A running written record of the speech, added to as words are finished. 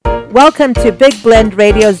Welcome to Big Blend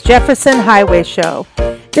Radio's Jefferson Highway Show.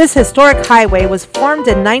 This historic highway was formed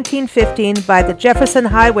in 1915 by the Jefferson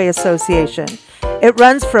Highway Association. It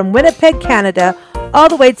runs from Winnipeg, Canada, all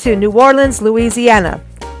the way to New Orleans, Louisiana.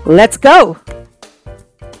 Let's go!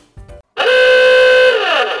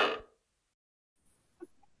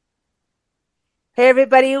 Hey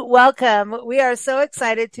everybody, welcome. We are so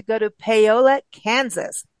excited to go to Paola,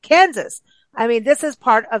 Kansas. I mean, this is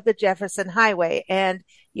part of the Jefferson Highway, and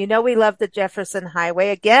you know we love the Jefferson Highway.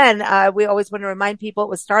 Again, we always want to remind people it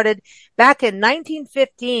was started back in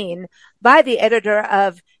 1915 by the editor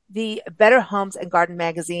of the Better Homes and Garden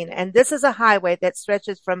magazine, and this is a highway that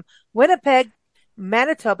stretches from Winnipeg,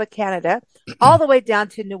 Manitoba, Canada, all the way down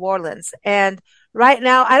to New Orleans. And right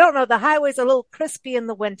now, I don't know, the highway's a little crispy in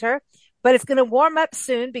the winter, but it's going to warm up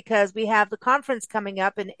soon because we have the conference coming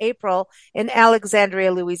up in April in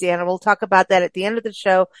Alexandria, Louisiana. We'll talk about that at the end of the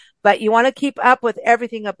show, but you want to keep up with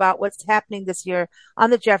everything about what's happening this year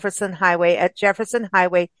on the Jefferson Highway at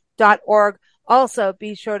jeffersonhighway.org. Also,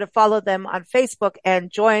 be sure to follow them on Facebook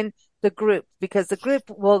and join the group because the group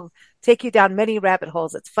will take you down many rabbit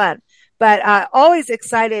holes. It's fun, but always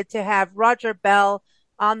excited to have Roger Bell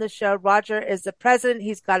on the show. Roger is the president.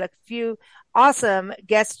 He's got a few awesome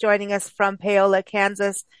guests joining us from Paola,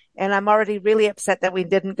 Kansas. And I'm already really upset that we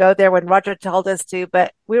didn't go there when Roger told us to,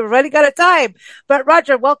 but we've already got a time. But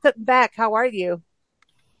Roger, welcome back. How are you?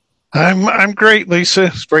 I'm great, Lisa.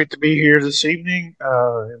 It's great to be here this evening.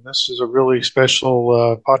 And this is a really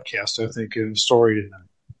special podcast, I think, in story tonight.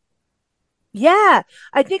 Yeah,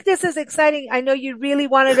 I think this is exciting. I know you really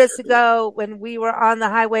wanted us to go when we were on the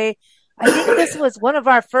highway. I think this was one of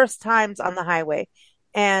our first times on the highway.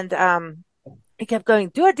 And he kept going,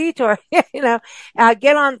 do a detour, get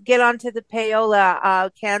on to the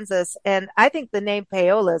Paola, Kansas. And I think the name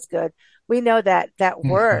Paola is good. We know that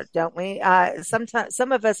word, don't we? Sometimes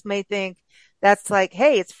some of us may think that's like,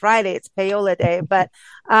 hey, it's Friday, it's Paola Day. But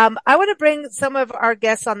I want to bring some of our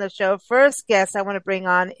guests on the show. First guest I want to bring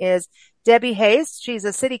on is Debbie Hayes. She's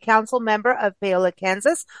a city council member of Paola,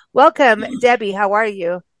 Kansas. Welcome, Debbie. How are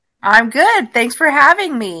you? I'm good. Thanks for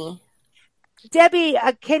having me. Debbie,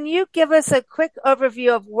 can you give us a quick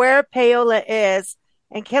overview of where Paola is?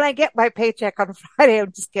 And can I get my paycheck on Friday?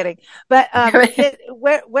 I'm just kidding. But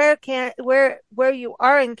where you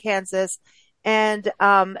are in Kansas, and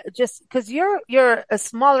just because you're a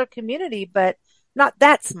smaller community, but not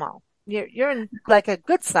that small. You're in like a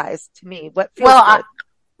good size to me. What feels good.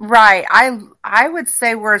 Right. I would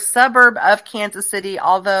say we're a suburb of Kansas City,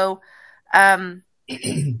 although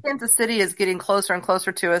Kansas City is getting closer and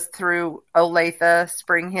closer to us through Olathe,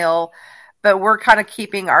 Spring Hill, but we're kind of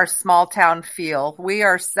keeping our small town feel. We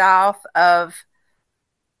are south of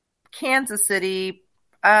Kansas City,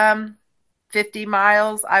 50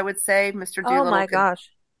 miles, I would say. Mr. Doolittle oh my gosh,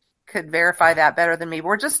 could verify that better than me.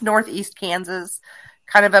 We're just northeast Kansas,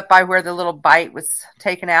 kind of up by where the little bite was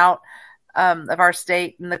taken out of our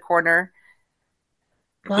state in the corner.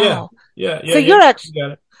 Wow. Yeah. So you're actually. You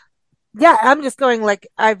got it. Yeah, I'm just going like,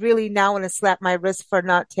 I really now want to slap my wrist for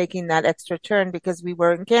not taking that extra turn because we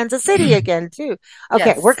were in Kansas City again too. Okay.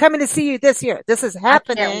 Yes. We're coming to see you this year. This is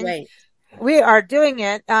happening. I can't wait. We are doing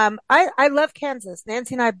it. I love Kansas.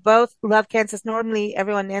 Nancy and I both love Kansas. Normally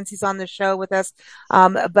Nancy's on the show with us.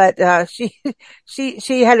 But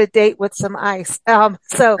she had a date with some ice. And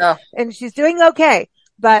she's doing okay.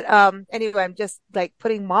 But, anyway, I'm just like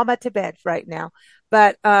putting mama to bed right now.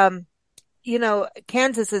 But,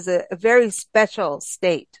 Kansas is a very special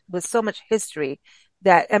state with so much history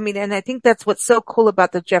and I think that's what's so cool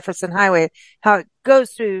about the Jefferson Highway, how it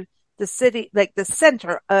goes through the city, like the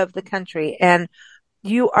center of the country. And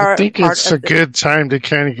you are. I think it's a good time to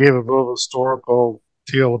kind of give a little historical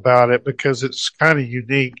deal about it because it's kind of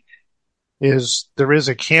unique. There is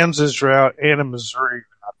a Kansas route and a Missouri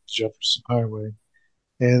route, Jefferson Highway.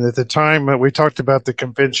 And at the time we talked about the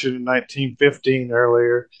convention in 1915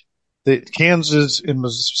 earlier. The Kansas and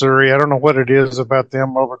Missouri, I don't know what it is about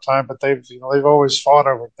them over time, but they've always fought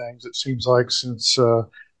over things. It seems like since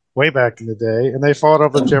way back in the day, and they fought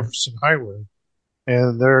over the Jefferson Highway,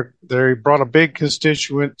 and they brought a big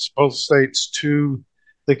constituents, both states, to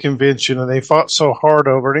the convention, and they fought so hard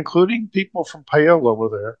over it, including people from Paola were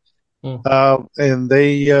there. And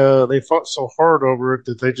they fought so hard over it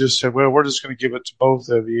that they just said, well, we're just going to give it to both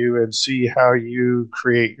of you and see how you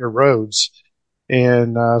create your roads.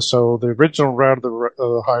 And so the original route of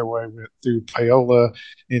the highway went through Paola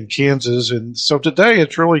in Kansas. And so today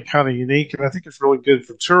it's really kind of unique. And I think it's really good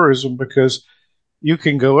for tourism because you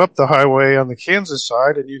can go up the highway on the Kansas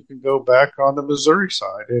side and you can go back on the Missouri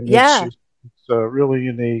side. And it's really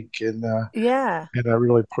unique and a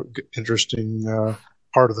really interesting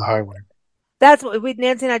part of the highway. That's what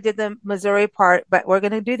Nancy and I did the Missouri part, but we're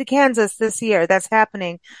going to do the Kansas this year. That's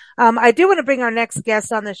happening. I do want to bring our next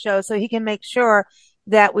guest on the show so he can make sure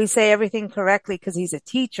that we say everything correctly because he's a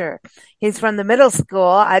teacher. He's from the middle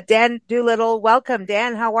school. Dan Doolittle, welcome.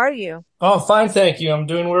 Dan, how are you? Oh, fine. Thank you. I'm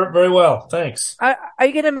doing very well. Thanks. Are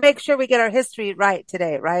you going to make sure we get our history right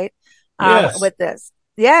today, right? Yes. With this.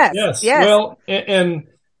 Yes. Yes. Yes. Well, and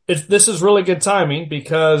this is really good timing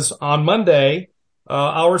because on Monday,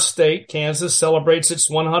 our state, Kansas, celebrates its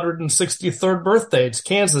 163rd birthday. It's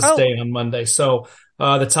Kansas Day on Monday. So,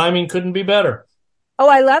 the timing couldn't be better. Oh,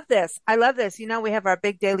 I love this. I love this. You know, we have our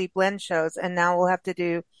big daily blend shows and now we'll have to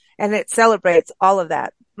do, and it celebrates all of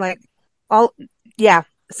that. Yeah.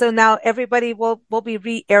 So now everybody will be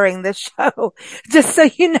re-airing this show just so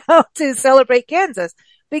you know to celebrate Kansas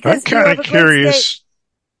because I'm kind of curious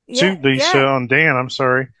too, Lisa, on Dan. I'm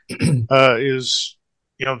sorry. Is,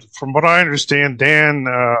 from what I understand, Dan,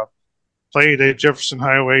 played a Jefferson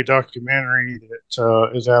Highway documentary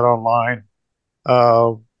that, is out online,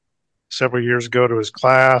 several years ago to his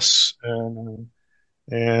class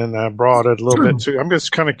and I brought it a little bit too. I'm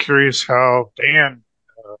just kind of curious how Dan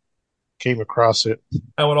came across it.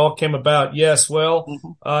 How it all came about. Yes. Well,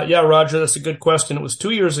 yeah, Roger, that's a good question. It was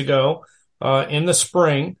 2 years ago, in the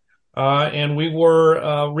spring, and we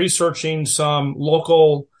were, researching some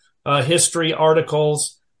local, history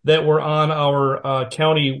articles that were on our,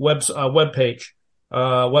 county website.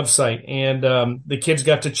 And, the kids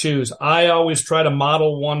got to choose. I always try to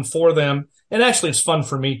model one for them. And actually it's fun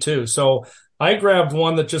for me too. So I grabbed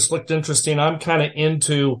one that just looked interesting. I'm kind of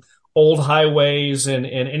into old highways and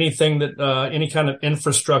anything that, any kind of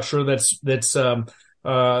infrastructure that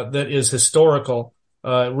is historical,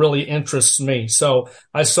 really interests me. So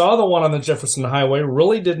I saw the one on the Jefferson Highway,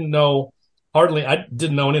 really didn't know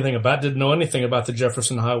anything about the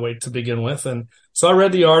Jefferson Highway to begin with. And so I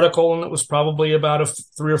read the article and it was probably about a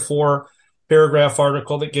 3 or 4 paragraph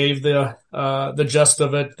article that gave the gist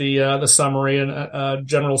of it, the summary and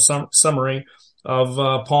general summary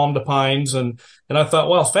of Palm to Pines. And I thought,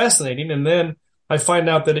 well, fascinating. And then I find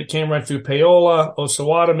out that it came right through Paola,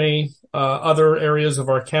 Osawatomie, other areas of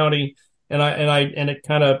our county.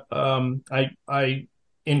 I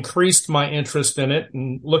increased my interest in it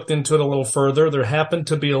and looked into it a little further. There happened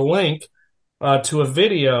to be a link to a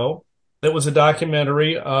video that was a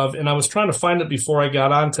documentary and I was trying to find it before I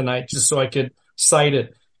got on tonight just so I could cite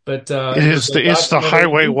it. But it's the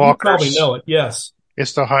Highway Walkers. You probably know it, yes.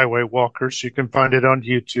 It's the Highway Walkers. You can find it on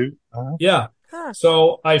YouTube. Yeah.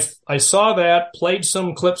 So I saw that, played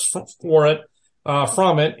some clips for it,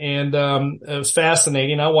 from it, and it was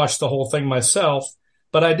fascinating. I watched the whole thing myself.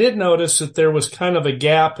 But I did notice that there was kind of a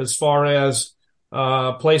gap as far as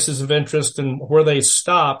places of interest and where they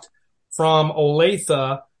stopped from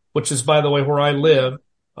Olathe, which is, by the way, where I live,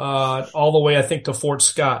 all the way, I think, to Fort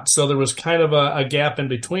Scott. So there was kind of a gap in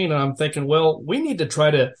between. And I'm thinking, well, we need to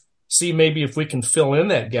try to see maybe if we can fill in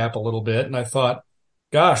that gap a little bit. And I thought,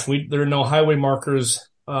 gosh, there are no highway markers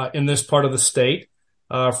in this part of the state,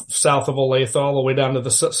 south of Olathe, all the way down to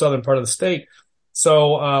the southern part of the state.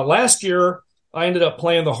 So last year, I ended up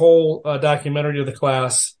playing the whole documentary to the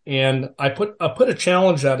class, and I put a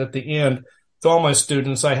challenge out at the end to all my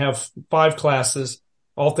students. I have 5 classes,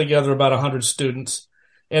 altogether about 100 students.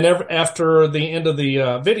 And after the end of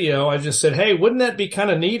the video, I just said, hey, wouldn't that be kind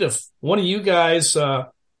of neat if one of you guys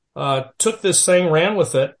took this thing, ran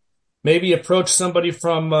with it, maybe approached somebody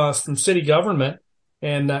from city government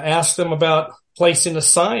and asked them about placing a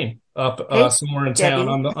sign up somewhere in town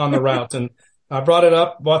on the route. And I brought it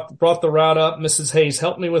up, brought the route up. Mrs. Hayes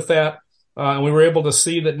helped me with that. And we were able to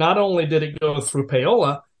see that not only did it go through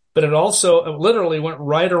Paola, but it literally went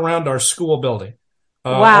right around our school building.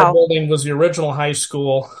 Wow. Our building was the original high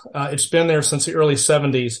school. It's been there since the early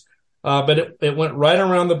 70s. But it went right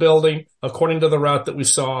around the building according to the route that we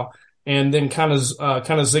saw, and then kind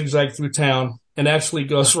of zigzagged through town and actually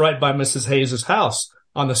goes right by Mrs. Hayes' house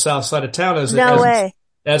on the south side of town as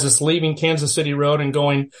it's leaving Kansas City Road and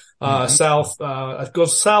going south. It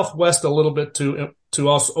goes southwest a little bit to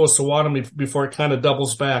Osawatomie before it kind of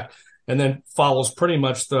doubles back and then follows pretty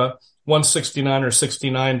much the 169 or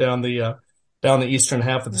 69 down the eastern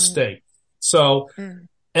half of the state. So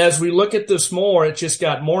as we look at this more, it just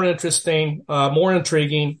got more interesting, more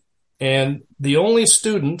intriguing. And the only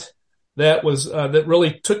student that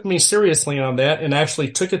really took me seriously on that and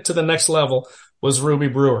actually took it to the next level was Ruby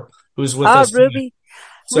Brewer, who's with us. Ruby.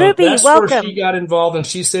 So Ruby, that's welcome. where she got involved, and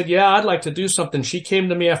she said, yeah, I'd like to do something. She came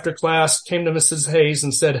to me after class, came to Mrs. Hayes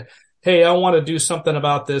and said, hey, I want to do something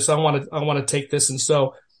about this. I want to take this. And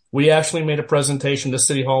so we actually made a presentation to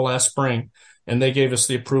City Hall last spring. and they gave us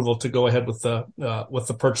the approval to go ahead with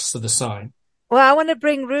the purchase of the sign. Well, I want to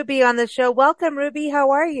bring Ruby on the show. Welcome, Ruby.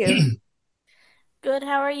 How are you? Good.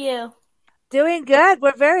 How are you? Doing good.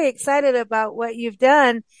 We're very excited about what you've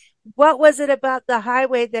done. What was it about the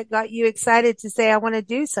highway that got you excited to say, I want to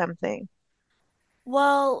do something?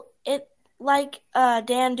 Well, like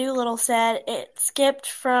Dan Doolittle said, it skipped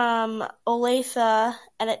from Olathe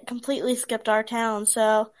and it completely skipped our town.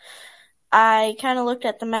 So I kind of looked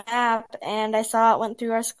at the map and I saw it went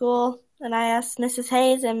through our school, and I asked Mrs.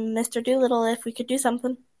 Hayes and Mr. Doolittle if we could do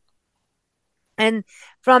something. And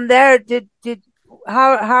from there,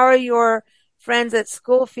 how are your friends at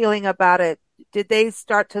school feeling about it? Did they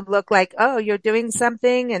start to look like, oh, you're doing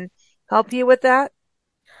something, and help you with that?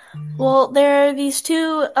 Well, there are these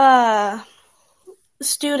two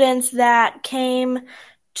students that came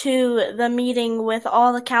to the meeting with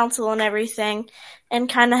all the council and everything and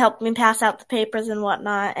kind of helped me pass out the papers and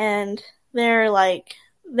whatnot. And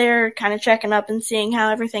they're kind of checking up and seeing how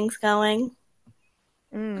everything's going.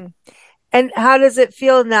 Mm. And how does it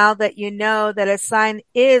feel now that you know that a sign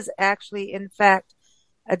is actually, in fact,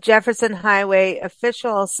 a Jefferson Highway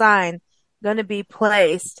official sign going to be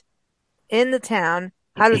placed in the town?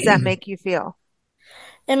 How does that make you feel?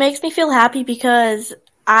 It makes me feel happy because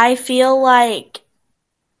I feel like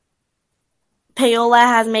Paola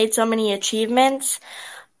has made so many achievements,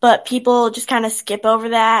 but people just kind of skip over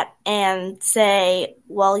that and say,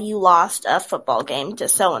 well, you lost a football game to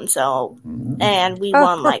so-and-so, and we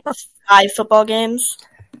won like 5 football games.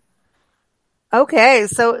 Okay,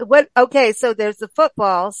 so there's the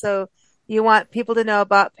football. So you want people to know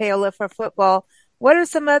about Paola for football. What are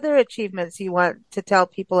some other achievements you want to tell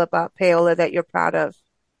people about Paola that you're proud of?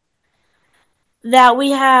 That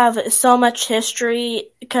we have so much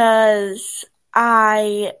history, because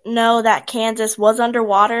I know that Kansas was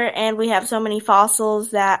underwater and we have so many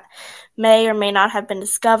fossils that may or may not have been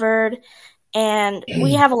discovered, and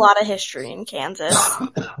we have a lot of history in Kansas.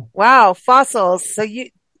 Wow, fossils. So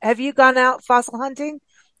have you gone out fossil hunting?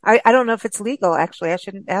 I don't know if it's legal, actually. I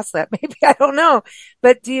shouldn't ask that. Maybe, I don't know.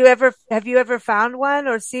 But have you ever found one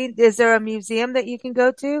or seen, is there a museum that you can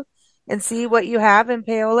go to and see what you have in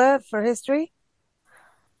Paola for history?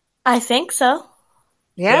 I think so.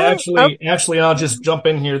 Yeah. Actually, I'll just jump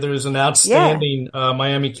in here. There's an outstanding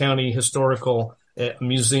Miami County historical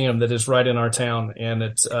museum that is right in our town, and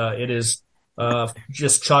it is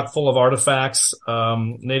just chock full of artifacts,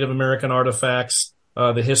 Native American artifacts,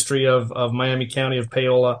 the history of Miami County, of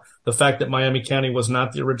Paola, the fact that Miami County was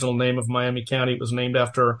not the original name of Miami County. It was named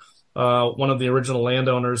after one of the original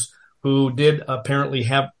landowners who did apparently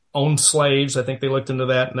have owned slaves. I think they looked into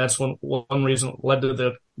that, and that's one reason led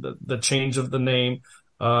to the change of the name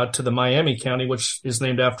to the Miami County, which is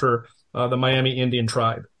named after the Miami Indian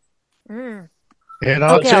tribe. Mm. And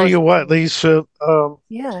I'll tell you what, Lisa.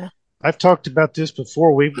 Yeah, I've talked about this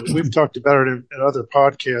before. We've talked about it in other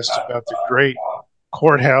podcasts about the great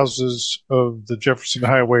courthouses of the Jefferson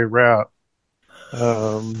Highway route.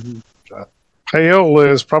 Paola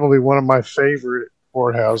is probably one of my favorite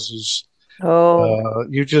courthouses. Oh,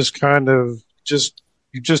 You just kind of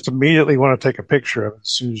you just immediately want to take a picture of it as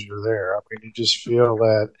soon as you're there. I mean, you just feel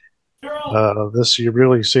that you're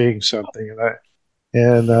really seeing something.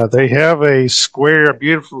 And they have a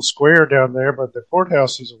beautiful square down there, but the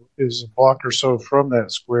courthouse is a block or so from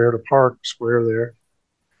that square, the park square there.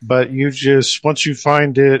 But once you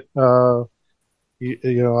find it,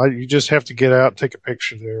 you just have to get out and take a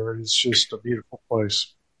picture there. It's just a beautiful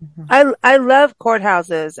place. I love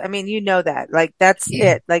courthouses. I mean, you know that. Like, that's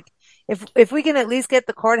it. Like, if we can at least get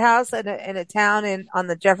the courthouse in a town on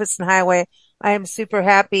the Jefferson Highway, I am super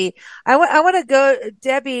happy. I want to go,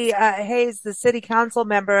 Debbie Hayes, the city council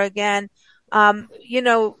member again. Here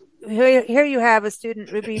you have a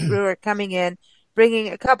student, Ruby Brewer, coming in, bringing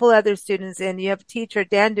a couple other students in. You have teacher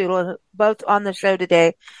Dan Doodle, both on the show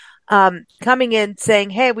today, coming in saying,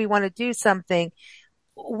 hey, we want to do something.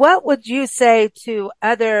 What would you say to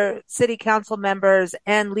other city council members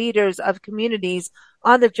and leaders of communities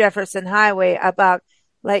on the Jefferson Highway about,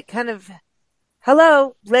 like, kind of,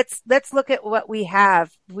 hello, let's look at what we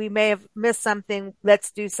have. We may have missed something.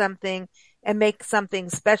 Let's do something and make something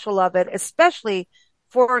special of it, especially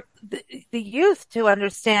for the youth to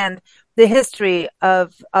understand the history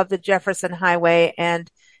of the Jefferson Highway.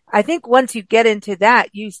 And I think once you get into that,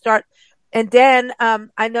 you start. And Dan,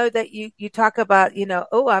 I know that you talk about,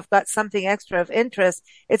 I've got something extra of interest.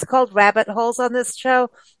 It's called rabbit holes on this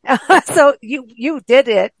show. So you did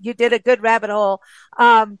it. You did a good rabbit hole.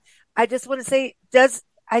 I just want to say,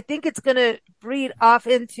 I think it's going to breed off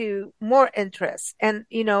into more interest. And,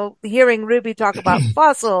 hearing Ruby talk about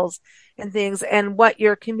fossils and things and what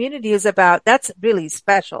your community is about, that's really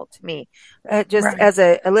special to me. Just Right. as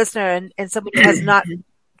a listener and somebody who has not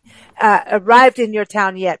arrived in your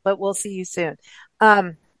town yet, but we'll see you soon.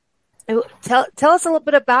 Tell us a little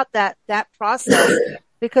bit about that process,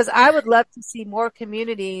 because I would love to see more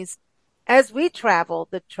communities as we travel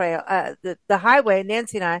the trail, the highway,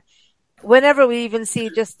 Nancy and I, whenever we even see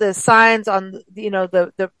just the signs on,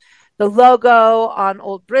 the logo on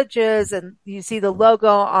old bridges, and you see the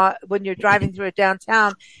logo when you're driving through a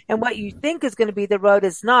downtown, and what you think is going to be the road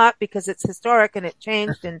is not, because it's historic and it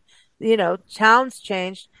changed, and towns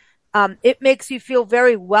changed. It makes you feel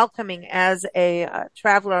very welcoming as a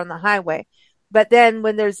traveler on the highway. But then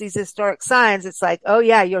when there's these historic signs, it's like, oh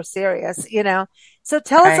yeah, you're serious, So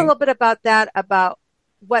tell us a little bit about that, about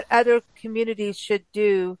what other communities should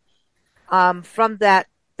do from that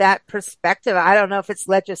perspective. I don't know if it's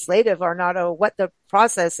legislative or not, or what the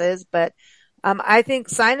process is, but I think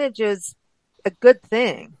signage is a good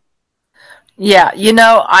thing. Yeah,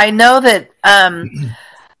 I know that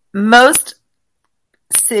most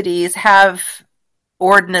cities have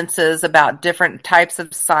ordinances about different types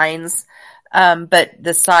of signs, but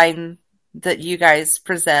the sign that you guys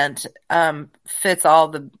present fits all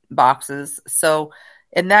the boxes. So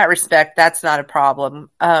in that respect, that's not a problem.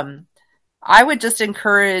 I would just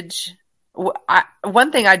encourage.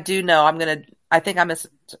 One thing I do know, I think I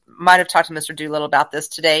might have talked to Mr. Doolittle about this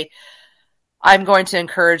today. I'm going to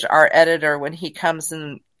encourage our editor when he comes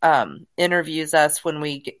and interviews us when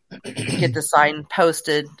we get the sign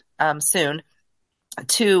posted soon,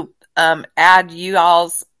 to add you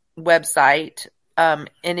all's website,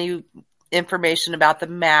 any information about the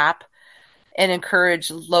map, and encourage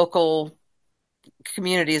local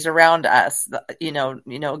communities around us,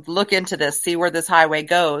 look into this, see where this highway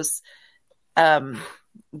goes,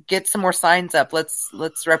 get some more signs up.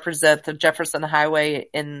 Let's represent the Jefferson Highway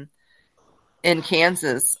in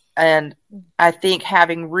Kansas. And I think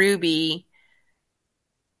having Ruby,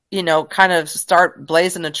 kind of start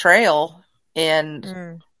blazing a trail,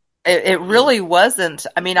 and it really wasn't.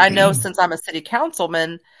 I mean, I know since I'm a city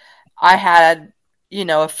councilman, I had,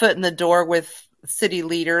 a foot in the door with city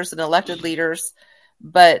leaders and elected leaders,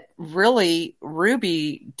 but really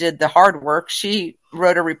Ruby did the hard work. She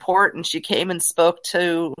wrote a report and she came and spoke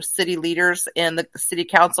to city leaders and the city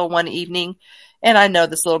council one evening. And I know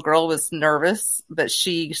this little girl was nervous, but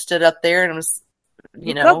she stood up there and was,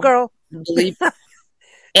 Go girl. believe.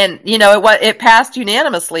 And, it passed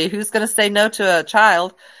unanimously. Who's going to say no to a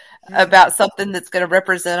child about something that's going to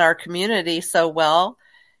represent our community so well?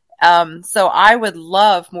 So I would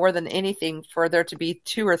love more than anything for there to be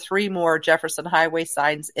 2 or 3 more Jefferson Highway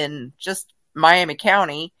signs in just Miami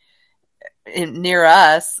County near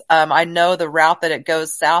us. I know the route that it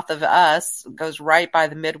goes south of us goes right by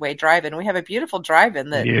the Midway Drive-In. We have a beautiful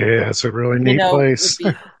drive-in that, it's a really neat place.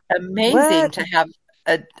 Would be amazing to have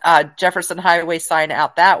a Jefferson Highway sign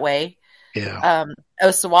out that way. Yeah.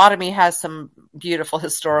 Osawatomie has some beautiful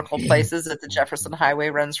historical places that the Jefferson Highway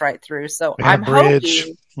runs right through. So and I'm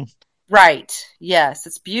hoping, right. Yes,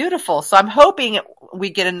 it's beautiful. So I'm hoping we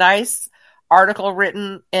get a nice article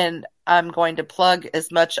written, and I'm going to plug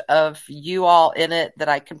as much of you all in it that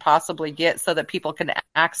I can possibly get so that people can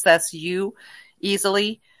access you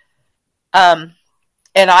easily.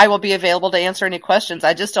 And I will be available to answer any questions.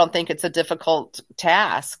 I just don't think it's a difficult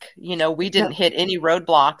task. We didn't hit any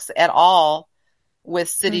roadblocks at all with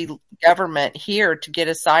city government here to get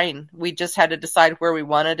a sign. We just had to decide where we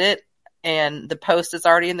wanted it, and the post is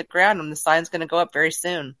already in the ground, and the sign's going to go up very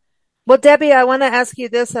soon. Well, Debbie, I want to ask you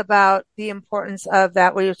this about the importance of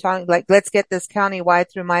that, where you're talking, like, let's get this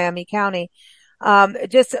countywide through Miami County.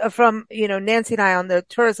 Just from, Nancy and I on the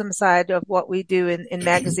tourism side of what we do in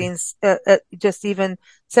magazines, just even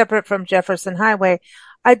separate from Jefferson Highway.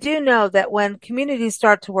 I do know that when communities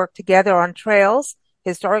start to work together on trails,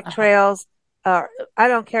 historic trails, I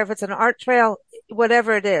don't care if it's an art trail,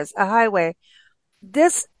 whatever it is, a highway,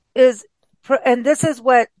 this is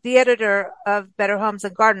what the editor of Better Homes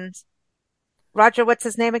and Gardens, Roger, what's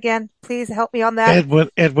his name again? Please help me on that.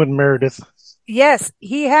 Edwin Meredith. Yes,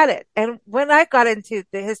 he had it. And when I got into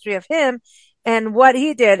the history of him and what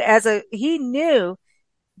he did he knew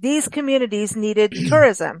these communities needed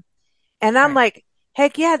tourism. And I'm like,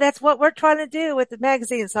 heck yeah, that's what we're trying to do with the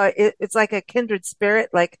magazine. So it's like a kindred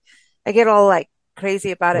spirit. Like I get all like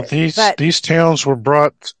crazy about it. These towns were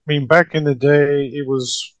brought, back in the day, it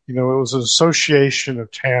was, it was an association of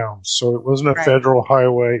towns. So it wasn't a federal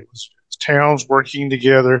highway. It was towns working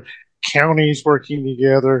together, counties working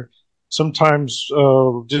together. Sometimes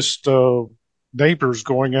just neighbors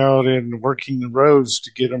going out and working the roads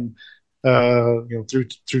to get them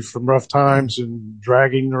through some rough times and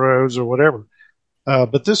dragging the roads or whatever.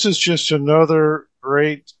 But this is just another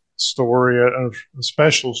great story, a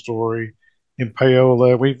special story in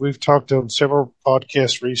Paola. We've talked on several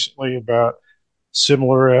podcasts recently about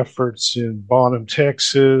similar efforts in Bonham,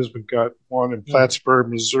 Texas. We've got one in Plattsburgh,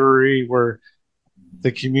 Missouri, where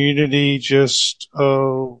the community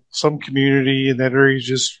some community in that area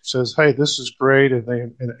just says, "Hey, this is great,"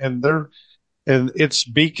 and it's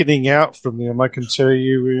beaconing out from them. I can tell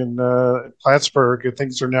you in Plattsburgh,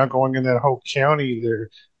 things are now going in that whole county there.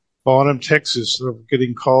 Bonham, Texas, they're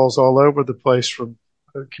getting calls all over the place from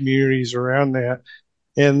communities around that.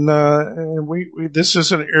 And we this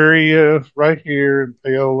is an area right here in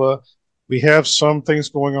Paola. We have some things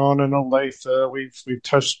going on in Olathe. We've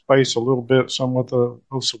touched base a little bit, some with the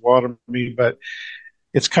Osawatomie, but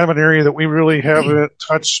it's kind of an area that we really haven't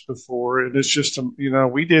touched before. And it's just,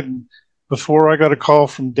 we didn't, before I got a call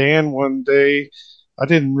from Dan one day, I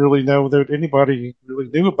didn't really know that anybody really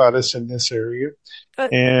knew about us in this area.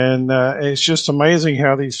 And it's just amazing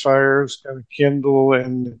how these fires kind of kindle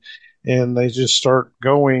and they just start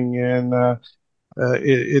going. And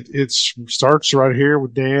it starts right here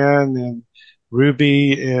with Dan and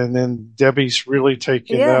Ruby, and then Debbie's really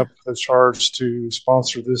taken up the charge to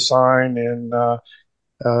sponsor this sign. And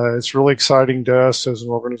it's really exciting to us as an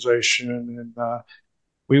organization. And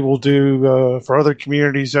we will do for other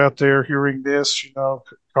communities out there hearing this,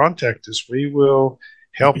 contact us. We will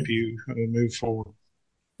help you move forward.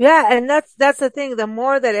 Yeah, and that's the thing. The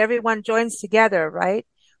more that everyone joins together, right,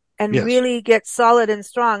 and really gets solid and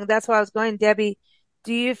strong. That's why I was going, Debbie.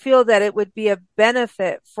 Do you feel that it would be a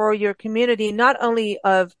benefit for your community, not only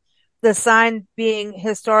of the sign being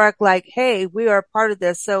historic, like, hey, we are part of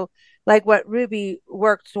this. So like what Ruby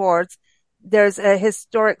worked towards, there's a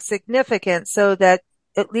historic significance so that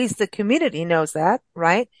at least the community knows that,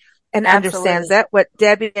 right? And understands that. What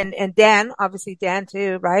Debbie and Dan, obviously Dan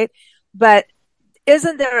too, right? But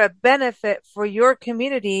isn't there a benefit for your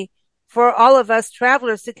community, for all of us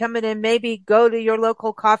travelers to come in and maybe go to your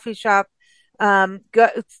local coffee shop? Tell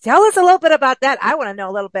us a little bit about that. I want to know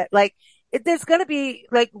a little bit. Like, there's going to be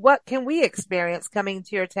like, what can we experience coming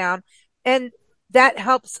to your town? And that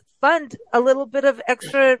helps fund a little bit of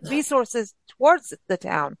extra resources towards the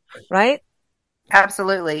town, right?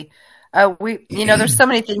 Absolutely. There's so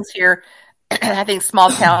many things here. I think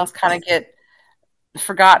small towns kind of get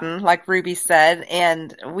forgotten, like Ruby said,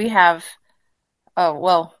 and we have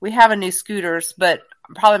a new Scooters, but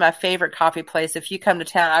probably my favorite coffee place. If you come to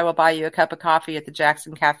town, I will buy you a cup of coffee at the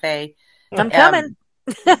Jackson Cafe. I'm coming.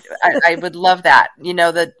 I would love that.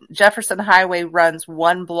 The Jefferson Highway runs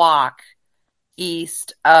one block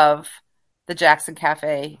east of the Jackson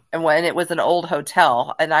Cafe, and when it was an old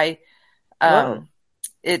hotel, and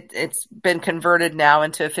it's been converted now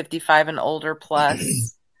into a 55 and older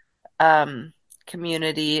plus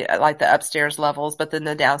community, like the upstairs levels, but then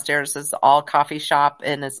the downstairs is all coffee shop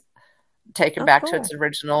and is taken back to its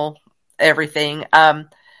original everything. The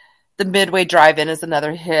Midway Drive-In is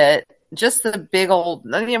another hit. Just the big old,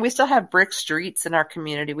 we still have brick streets in our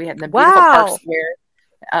community. We have the beautiful Park Square.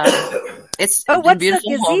 It's what's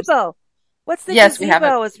beautiful the gazebo? Homes. What's the gazebo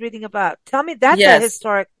I was reading about? Tell me, that's a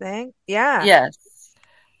historic thing. Yeah. Yes.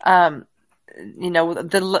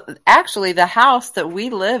 Actually the house that we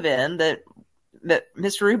live in, that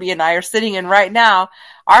Miss Ruby and I are sitting in right now,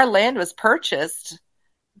 our land was purchased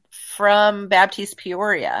from Baptiste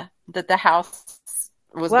Peoria, that the house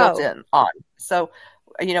was built on. So,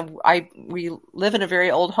 we live in a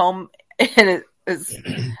very old home, and it is,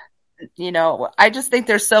 I just think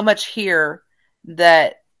there's so much here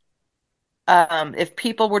that if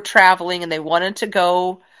people were traveling and they wanted to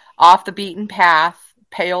go off the beaten path,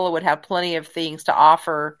 Paola would have plenty of things to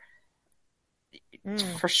offer.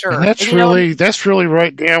 For sure. And that's really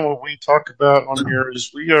right down what we talk about on here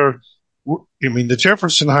is the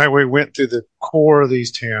Jefferson Highway went through the core of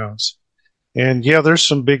these towns. And there's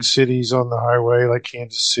some big cities on the highway like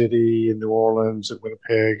Kansas City and New Orleans and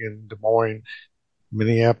Winnipeg and Des Moines,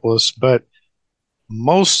 Minneapolis. But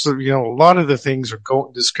most of, a lot of the things are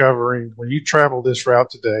discovering when you travel this route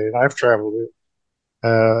today, and I've traveled it,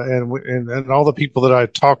 and all the people that I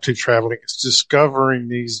talk to traveling, it's discovering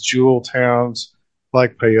these jewel towns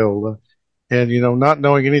like Paola. And, not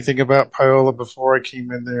knowing anything about Paola before I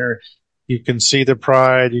came in there, you can see the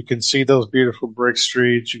pride, you can see those beautiful brick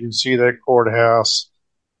streets, you can see that courthouse,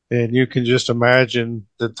 and you can just imagine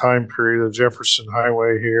the time period of Jefferson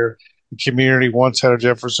Highway here. The community once had a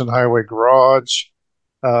Jefferson Highway garage.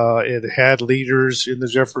 It had leaders in the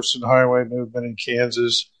Jefferson Highway movement in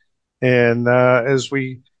Kansas. And as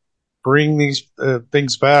we bring these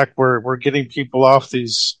things back, we're getting people off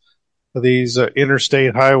these these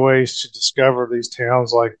interstate highways to discover these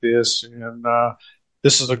towns like this. And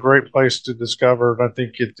this is a great place to discover. And I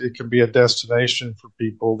think it can be a destination for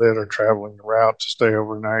people that are traveling the route to stay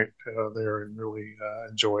overnight there and really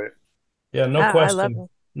enjoy it. Yeah, no I love question. it.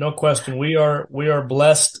 No question. We are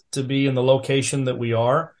blessed to be in the location that we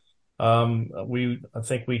are. I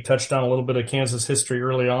think we touched on a little bit of Kansas history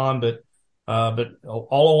early on, but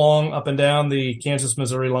all along up and down the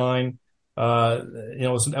Kansas-Missouri line, that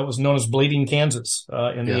was known as Bleeding Kansas,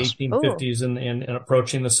 in the Yes. 1850s and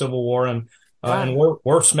approaching the Civil War. And Wow.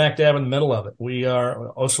 we're smack dab in the middle of it. We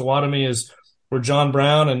are, Osawatomie is where John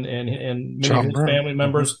Brown and many of John his Brown. family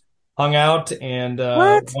members hung out and,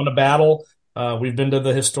 What? won a battle. We've been to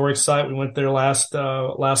the historic site. We went there last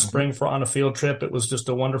spring on a field trip. It was just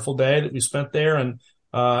a wonderful day that we spent there and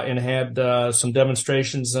had, some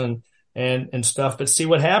demonstrations and stuff. But see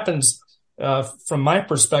what happens, from my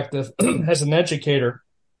perspective as an educator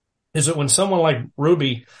is that when someone like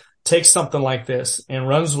Ruby takes something like this and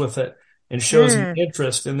runs with it and shows an Mm,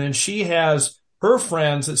 interest, and then she has her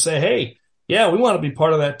friends that say, "Hey, yeah, we want to be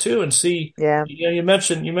part of that too." And see, yeah. you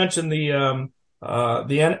mentioned the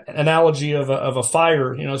analogy of a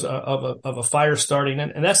fire, of a fire starting,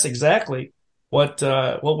 and that's exactly what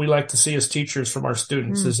we like to see as teachers from our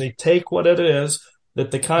students Mm, is they take what it is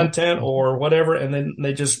that the content or whatever, and then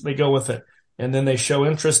they go with it, and then they show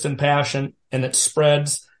interest and passion, and it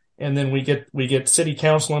spreads, and then we get city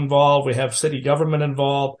council involved, we have city government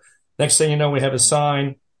involved. Next thing you know, we have a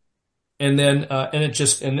sign, and then and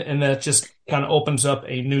that just kind of opens up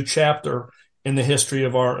a new chapter in the history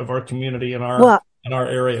of our community and our well,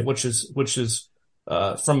 area, which is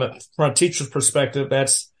from a teacher's perspective,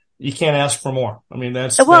 that's you can't ask for more. I mean,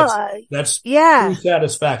 well, that's true yeah.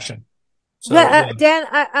 satisfaction. So Yeah, yeah. Dan,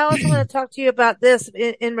 I also want to talk to you about this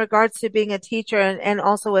in regards to being a teacher and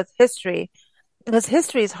also with history, because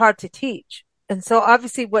history is hard to teach. And so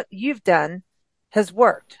obviously what you've done has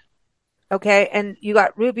worked. Okay. And you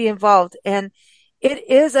got Ruby involved, and it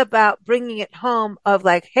is about bringing it home of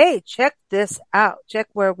like, hey, check this out. Check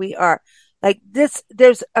where we are. Like this,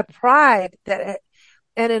 there's a pride that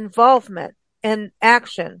and involvement and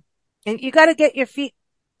action. And you got to get your feet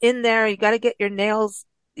in there. You got to get your nails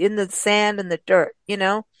in the sand and the dirt,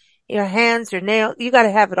 your hands, your nails. You got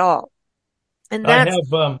to have it all. And that's,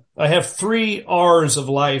 I have 3 R's of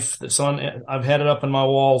life that's on. I've had it up on my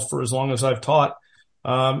wall for as long as I've taught,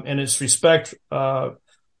 and it's respect,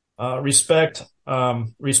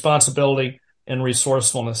 responsibility, and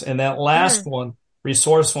resourcefulness. And that last mm, one,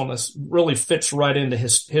 resourcefulness, really fits right into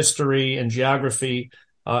history and geography,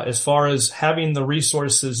 as far as having the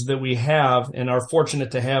resources that we have and are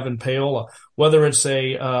fortunate to have in Paola, whether it's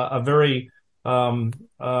a very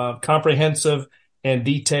comprehensive and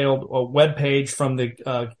detailed web page from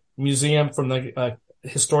the museum, from the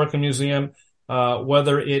historical museum,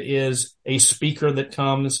 whether it is a speaker that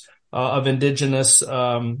comes of indigenous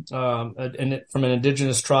and from an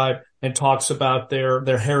indigenous tribe and talks about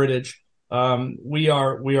their heritage. We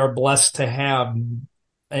are blessed to have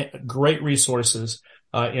great resources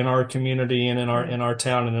in our community and mm. in our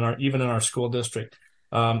town and even in our school district.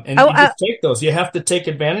 And Oh, you just take those. You have to take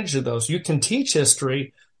advantage of those. You can teach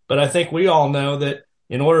history, but I think we all know that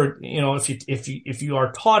in order, if you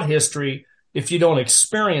are taught history, if you don't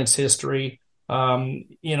experience history,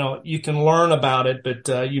 you can learn about it,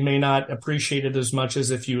 but you may not appreciate it as much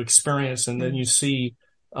as if you experience, and then mm, you see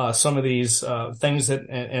some of these things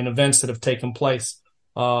and events that have taken place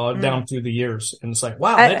mm. down through the years. And it's like,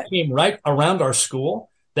 wow, that I, came right around our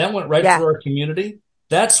school. That went right yeah, through our community.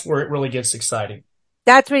 That's where it really gets exciting.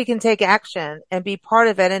 that's where you can take action and be part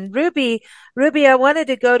of it. And Ruby, I wanted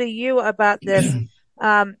to go to you about this.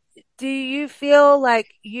 Um, do you feel like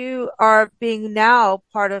you are being now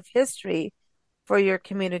part of history for your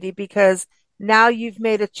community because now you've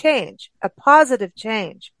made a change, a positive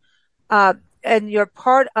change? Uh, and you're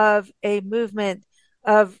part of a movement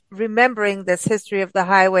of remembering this history of the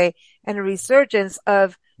highway and a resurgence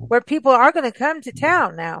of where people are going to come to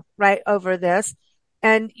town now, right, over this.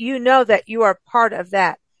 And you know that you are part of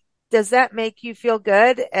that. Does that make you feel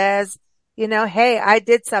good as, hey, I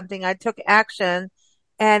did something, I took action,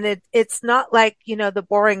 and it's not like, the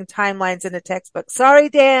boring timelines in a textbook. Sorry,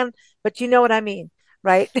 Dan, but you know what I mean,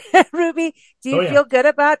 right? Ruby, do Oh you yeah. feel good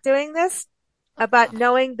about doing this? About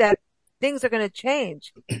knowing that things are going to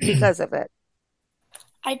change because of it?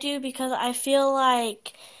 I do because I feel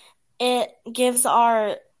like it gives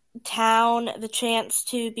our town the chance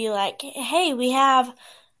to be like, hey, we have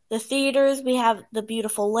the theaters, we have the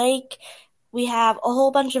beautiful lake, we have a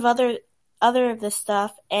whole bunch of other other of this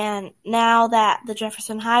stuff. And now that the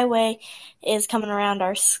Jefferson Highway is coming around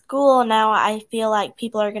our school, now I feel like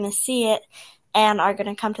people are going to see it and are going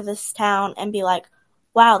to come to this town and be like,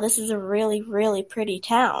 wow, this is a really, really pretty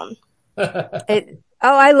town.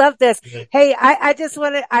 I love this. Hey,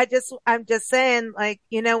 I'm just saying, like,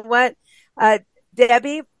 you know what,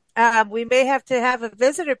 Debbie, we may have to have a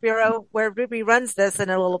visitor bureau where Ruby runs this in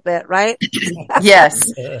a little bit, right?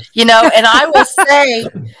 Yes. And I will say,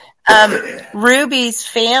 Ruby's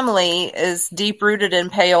family is deep rooted in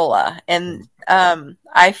Paola, and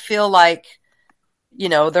I feel like,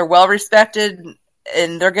 they're well respected,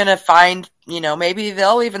 and they're going to find, maybe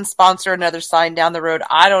they'll even sponsor another sign down the road.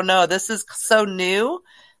 I don't know. This is so new,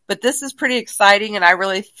 but this is pretty exciting. And I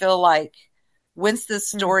really feel like once this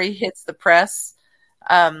story hits the press,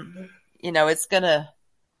 it's gonna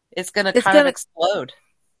kind of explode.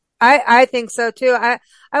 I think so too. I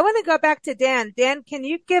want to go back to Dan. Dan, can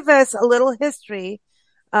you give us a little history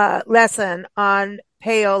lesson on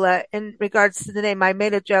Paola in regards to the name? I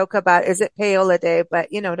made a joke about, is it Paola Day?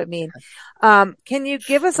 But you know what I mean. Can you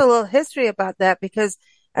give us a little history about that? Because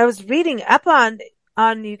I was reading up on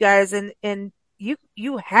you guys, and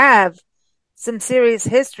you have some serious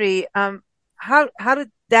history. How did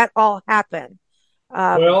that all happen?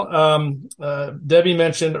 Debbie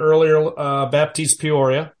mentioned earlier Baptiste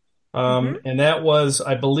Peoria, and that was,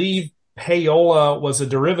 I believe, Paola was a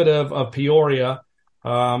derivative of Peoria.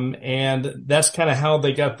 And that's kind of how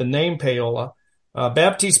they got the name Paola.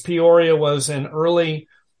 Baptiste Peoria was an early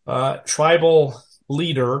tribal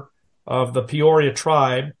leader of the Peoria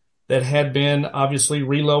tribe that had been obviously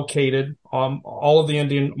relocated.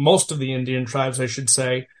 Most of the Indian tribes, I should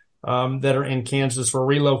say, that are in Kansas were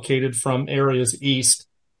relocated from areas east,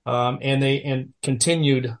 and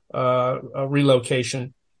continued a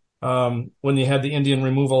relocation when they had the Indian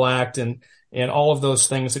Removal Act and all of those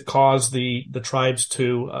things that caused the tribes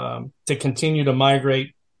to continue to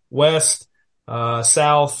migrate west,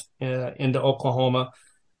 south, into Oklahoma.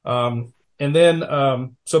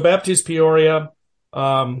 So Baptiste Peoria,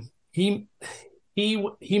 he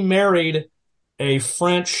married a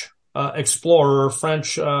French explorer,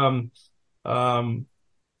 French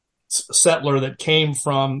settler that came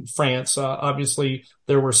from France. Obviously,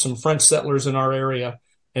 there were some French settlers in our area,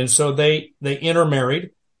 and so they intermarried.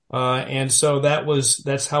 And so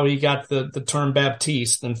that's how he got the term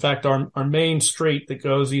Baptiste. In fact, our main street that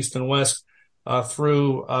goes east and west,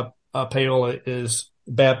 through, Paola is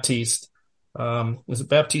Baptiste. Is it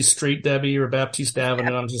Baptiste Street, Debbie, or Baptiste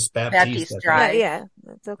Avenue? I'm just Baptiste Drive. Yeah,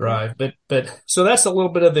 that's okay. Right. But so that's a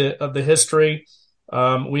little bit of the history.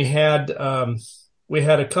 We had a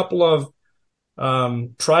couple of,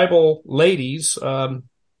 tribal ladies.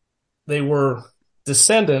 They were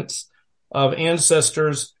descendants of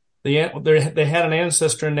ancestors. They had an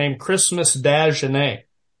ancestor named Christmas Dagenet,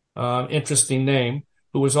 interesting name,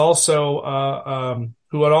 who had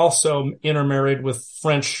also intermarried with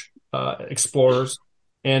French explorers,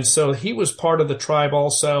 and so he was part of the tribe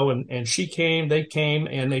also. And they came,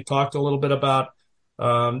 and they talked a little bit about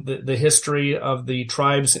the history of the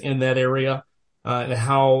tribes in that area, and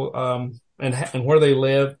how and where they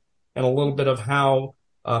live, and a little bit of how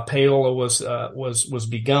Paola was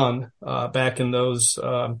begun back in those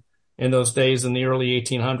days in the early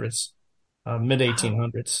 1800s, mid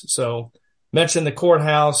 1800s. So, mentioned the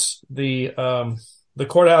courthouse. The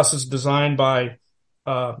courthouse is designed by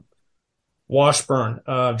Washburn,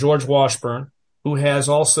 George Washburn, who has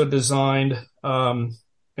also designed, and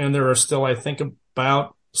there are still, I think,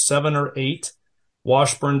 about 7 or 8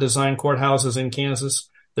 Washburn designed courthouses in Kansas.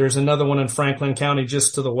 There's another one in Franklin County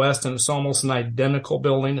just to the west, and it's almost an identical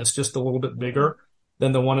building. It's just a little bit bigger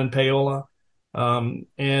than the one in Paola. And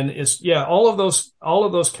it's, all of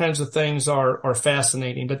those kinds of things are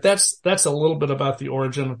fascinating, but that's a little bit about the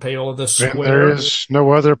origin of Paola. The square. There is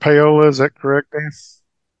no other Paola, is that correct, Dave?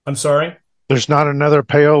 I'm sorry? There's not another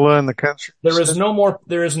Paola in the country? There is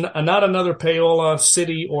not another Paola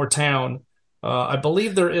city or town. I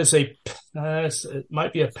believe there is it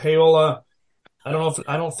might be a Paola.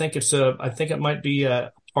 I think it might be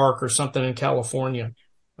a park or something in California.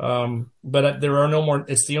 But there are no more.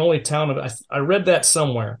 It's the only town I read that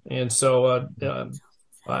somewhere. And so,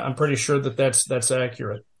 I'm pretty sure that's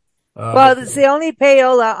accurate. It's the only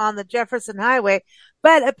Paola on the Jefferson Highway,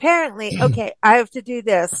 but apparently, okay, I have to do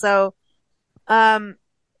this. So,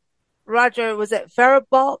 Roger, was it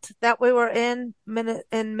Faribault that we were in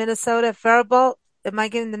Minnesota? Faribault? Am I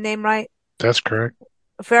getting the name right? That's correct.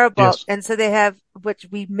 Faribault. Yes. And so they have, which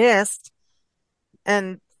we missed.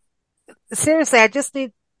 And seriously, I just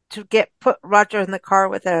need to put Roger in the car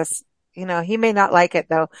with us He may not like it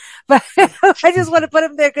though, but I just want to put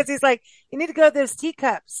him there because he's like, you need to go. There's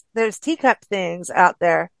teacups. There's teacup things out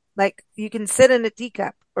there. Like you can sit in a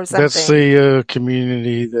teacup or That's something. the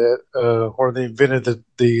community where they invented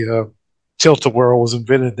the tilt-a-whirl was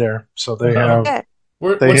invented there. So they have Yeah, they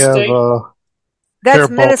What have state? that's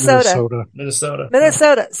Fairport, Minnesota. Minnesota. Minnesota.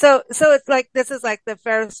 Minnesota. So it's like, this is like the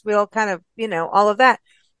Ferris wheel kind of, all of that.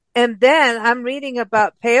 And then I'm reading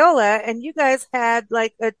about Paola, and you guys had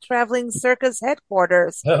like a traveling circus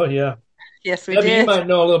headquarters. Oh yeah. Yes, we Debbie, you did. might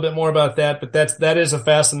know a little bit more about that, but that is a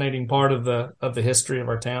fascinating part of the history of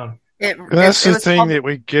our town. And that's the Was thing called, that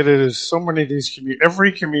we get it is so many of these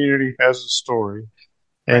every community has a story.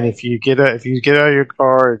 And right. if you get out of your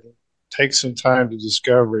car and take some time to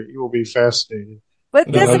discover it, you will be fascinated. But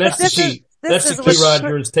You this, know, That's the this is, key. this That's the is key, what's,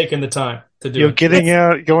 Roger, is taking the time to do it. getting it's,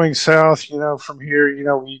 out, going south, from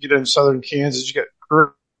here, when you get in southern Kansas, you got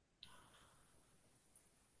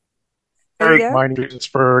are you there? mining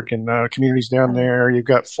Pittsburgh and communities down Oh. there. You've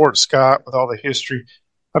got Fort Scott with all the history.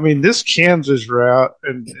 I mean, this Kansas route,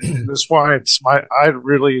 and that's why I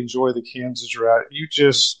really enjoy the Kansas route. You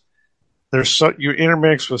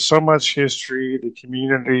intermix with so much history, the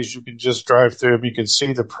communities, you can just drive through them. You can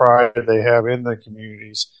see the pride that they have in the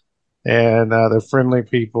communities, and they're friendly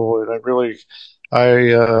people. And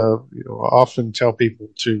I often tell people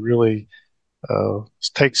to really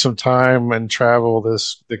take some time and travel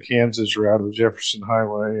the Kansas route of the Jefferson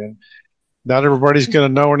Highway. And not everybody's going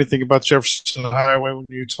to know anything about Jefferson Highway when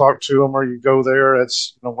you talk to them or you go there.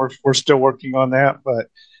 That's we're still working on that, but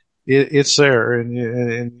it's there,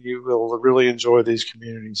 and you will really enjoy these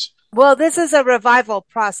communities. Well, this is a revival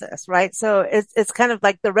process, right? So it's kind of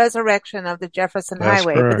like the resurrection of the Jefferson That's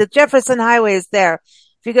Highway, but the correct. Jefferson Highway is there.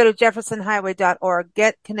 If you go to jeffersonhighway.org,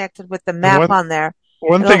 get connected with the And map on there.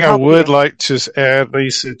 one It'll thing I help would you. like to add,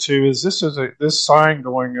 Lisa, too, is this sign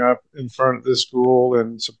going up in front of the school,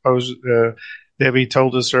 and suppose Debbie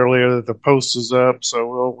told us earlier that the post is up,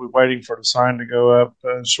 so we're waiting for the sign to go up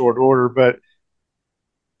in short order. But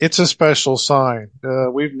it's a special sign.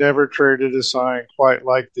 We've never created a sign quite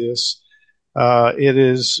like this. It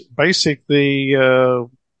is basically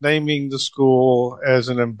naming the school as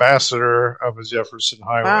an ambassador of a Jefferson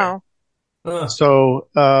Highway. Wow. So,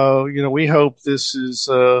 we hope this is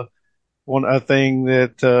a thing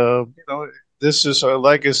that this is a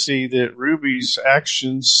legacy that Ruby's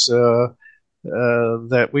actions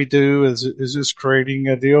that we do is just creating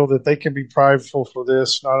a deal that they can be prideful for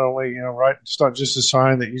this. Not only right, it's not just a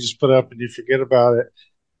sign that you just put up and you forget about it.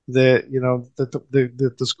 That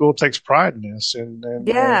that the school takes pride in this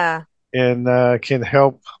Yeah. and can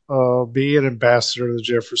help be an ambassador of the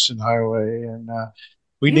Jefferson Highway. And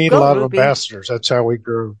we You need a go, lot of Ruby. ambassadors. That's how we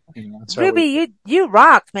grew. That's how we. Ruby, you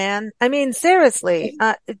rock, man. I mean, seriously,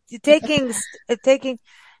 taking,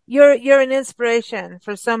 you're an inspiration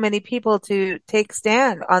for so many people to take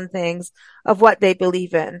stand on things of what they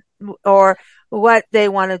believe in or what they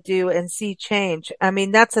want to do and see change. I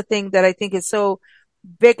mean, that's a thing that I think is so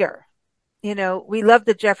bigger. We love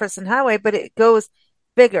the Jefferson Highway, but it goes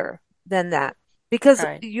bigger than that because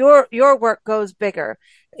Right. your work goes bigger.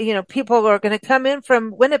 People are going to come in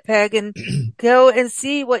from Winnipeg and go and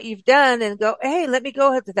see what you've done and go, hey, let me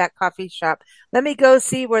go to that coffee shop. Let me go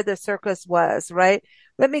see where the circus was, right?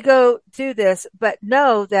 Let me go do this, but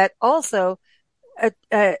know that also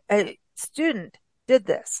a student did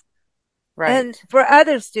this. Right. And for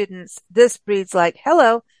other students, this breeds like,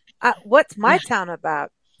 hello, what's my town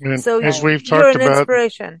about? And So as Right. we've you're talked an about,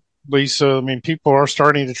 inspiration. Lisa, I mean, people are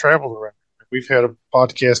starting to travel around. We've had a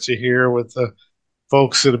podcast here with the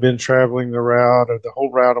folks that have been traveling the route or the whole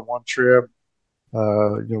route on one trip.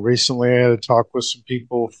 Recently I had a talk with some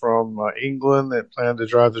people from England that plan to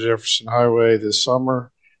drive the Jefferson Highway this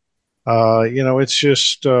summer. It's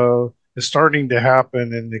just it's starting to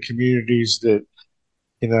happen in the communities that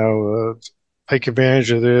take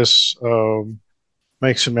advantage of this,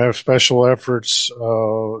 make some special efforts.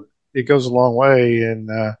 It goes a long way, and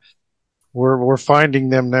we're finding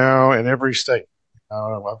them now in every state.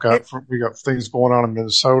 We got things going on in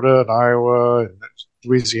Minnesota and Iowa and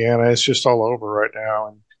Louisiana. It's just all over right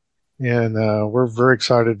now, and we're very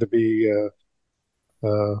excited to be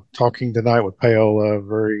talking tonight with Paola, a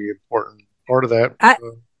very important part of that I,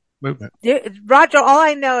 movement. Roger, all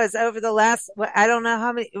I know is over the last, I don't know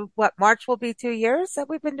how many, March will be 2 years that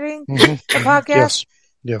we've been doing the podcast.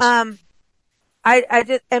 Yes. I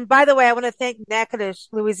just, and by the way, I want to thank Natchitoches,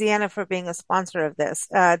 Louisiana for being a sponsor of this.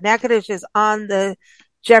 Natchitoches is on the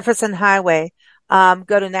Jefferson Highway. Go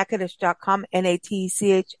to natchitoches.com,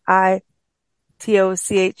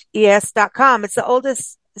 natchitoches.com. It's the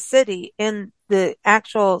oldest city in the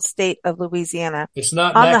actual state of Louisiana. It's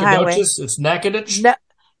not on the highway. Nacogdoches. It's Natchitoches.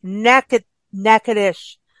 Natchitoches.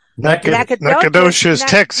 Nacogdoches is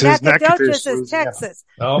Texas. Nacogdoches is Texas,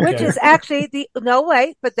 Okay. which is actually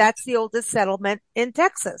but that's the oldest settlement in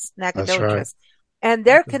Texas, Nacogdoches. That's right. And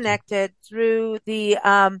they're connected through the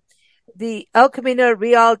El Camino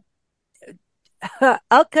Real,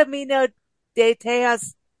 El Camino de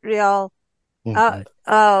Tejas Real,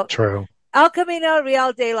 Trail. El Camino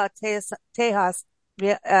Real de la Tejas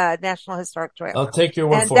National Historic Trail. I'll take your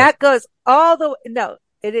word for it. And that goes all the no,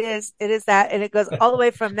 it is that, and it goes all the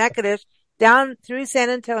way from Natchitoches down through San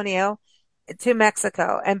Antonio to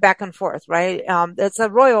Mexico and back and forth, right? It's a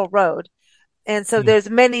royal road. And so there's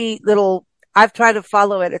many little, I've tried to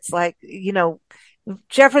follow it. It's like,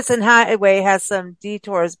 Jefferson Highway has some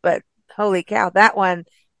detours, but holy cow, that one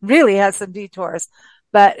really has some detours.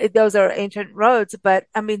 But those are ancient roads. But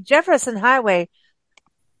I mean, Jefferson Highway,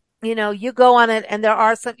 you go on it and there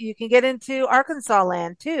are you can get into Arkansas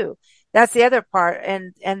land too. That's the other part.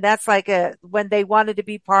 And that's like when they wanted to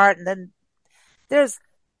be part, and then there's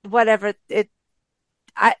whatever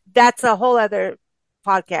that's a whole other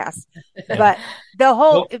podcast. But the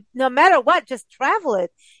whole, no matter what, just travel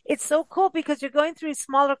it. It's so cool because you're going through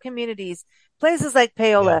smaller communities, places like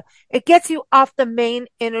Paola. Yeah. It gets you off the main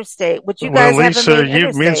interstate, which you guys Lisa, have a main you've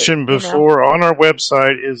interstate, mentioned before, on our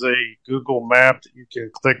website is a Google map that you can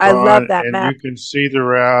click on. I love that map. You can see the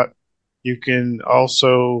route. You can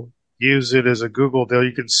also use it as a Google deal.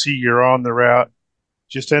 You can see you're on the route.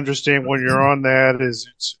 Just understand when you're on that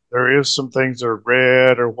there is some things that are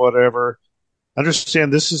red or whatever.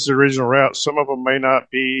 Understand this is the original route. Some of them may not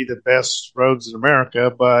be the best roads in America,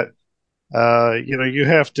 but you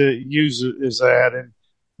have to use it as that.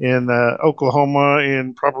 In Oklahoma,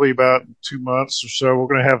 in probably about 2 months or so, we're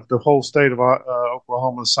going to have the whole state of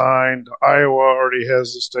Oklahoma signed. Iowa already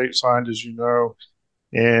has the state signed, as you know,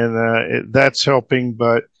 and that's helping.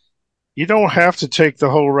 But you don't have to take the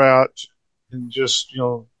whole route, and just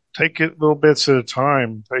take it little bits at a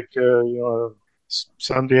time. Take a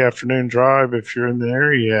Sunday afternoon drive if you're in the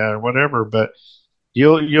area or whatever. But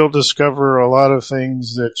you'll discover a lot of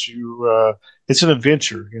things that it's an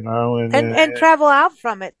adventure, and travel out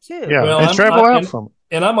from it too. Yeah, well, and travel out from it.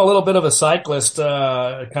 And I'm a little bit of a cyclist,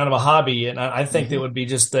 kind of a hobby, and I think it would be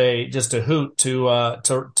just a hoot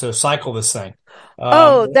to cycle this thing.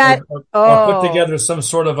 Or put together some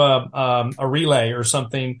sort of a relay or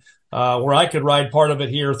something where I could ride part of it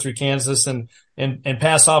here through Kansas and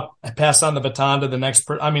pass on the baton to the next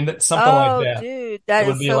person. I mean, something like that. Dude, that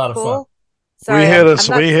would be so a lot cool. of fun. Sorry, we had a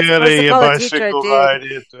bicycle ride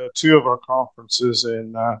at two of our conferences,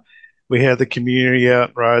 and we had the community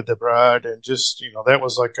out ride the ride, and just that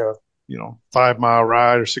was like a 5 mile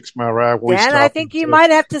ride or 6 mile ride. And I think you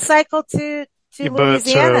might have to cycle to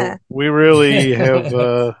Louisiana. We really have.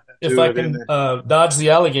 If I can dodge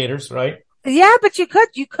the alligators, right? Yeah, but you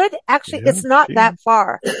could actually. It's not that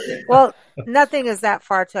far. Well, nothing is that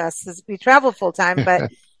far to us because we travel full time,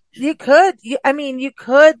 but you could.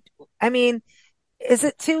 Is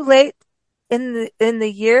it too late in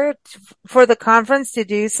the year for the conference to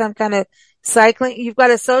do some kind of cycling? You've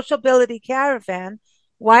got a sociability caravan.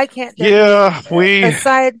 Why can't there be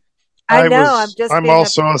aside? I'm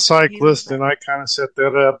also a cyclist, and I kind of set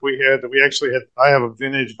that up. I have a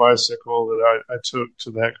vintage bicycle that I took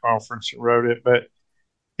to that conference and rode it, but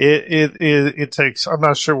it takes. I'm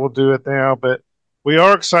not sure we'll do it now, but we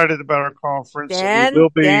are excited about our conference.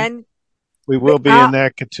 We will be in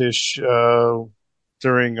Natchitoches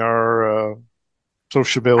during our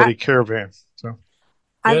sociability caravan. So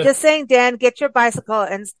I'm just saying, Dan, get your bicycle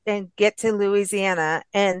and get to Louisiana,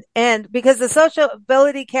 and because the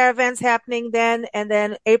sociability caravan's happening then, and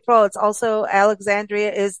then April, it's also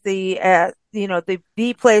Alexandria is the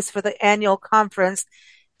the place for the annual conference.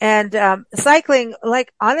 And cycling,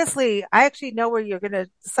 like, honestly, I actually know where you're going to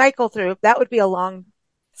cycle through. That would be a long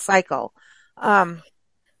cycle.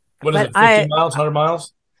 What is it, 50 miles, 100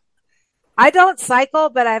 miles? I don't cycle,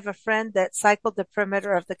 but I have a friend that cycled the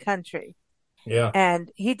perimeter of the country. Yeah.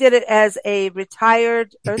 And he did it as a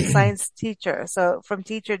retired earth science teacher. So from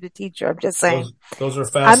teacher to teacher, I'm just saying. Those are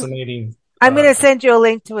fascinating. I'm going to send you a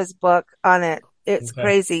link to his book on it. It's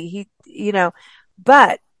crazy.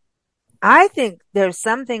 But I think there's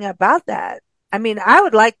something about that. I mean, I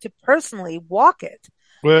would like to personally walk it.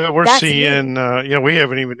 Well, we're seeing, we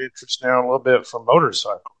have an even interest now a little bit from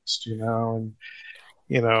motorcyclists, and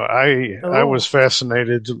I was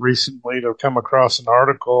fascinated recently to come across an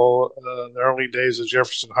article in the early days of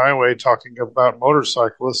Jefferson Highway talking about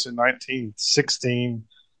motorcyclists in 1916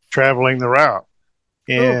 traveling the route.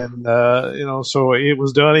 And, so it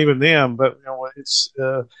was done even then, but, it's,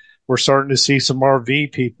 we're starting to see some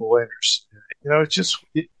RV people interested. And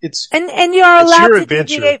you're It's allowed your to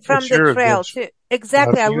adventure. deviate from It's the your trail adventure. too.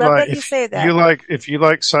 Exactly. I love that you say that. If you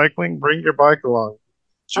like cycling, bring your bike along.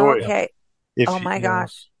 Enjoy it. Okay. Oh If my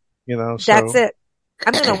gosh. That's so it.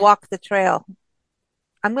 I'm going to walk the trail.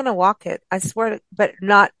 I'm going to walk it. I swear to, but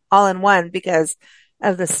not all in one because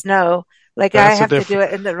of the snow. Like I that's a have to do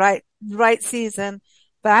different. it in the right season,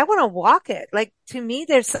 but I want to walk it. Like to me,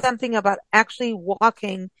 there's something about actually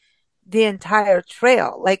walking the entire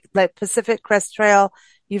trail, like Pacific Crest Trail.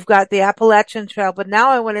 You've got the Appalachian Trail, but now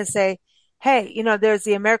I want to say, hey, there's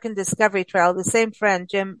the American Discovery Trail. The same friend,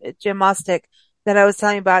 Jim Mostick, that I was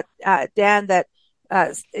telling you about, Dan, that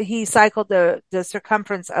he cycled the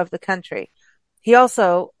circumference of the country. He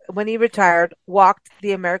also, when he retired, walked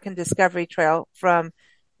the American Discovery Trail from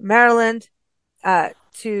Maryland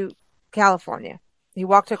to California. He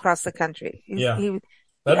walked across the country. Yeah. He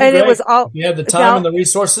That'd be and it great. was all If you had the time and now. the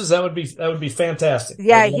resources, that would be fantastic. I'd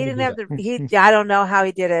Yeah, love he to didn't do have that. I don't know how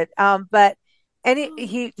he did it. But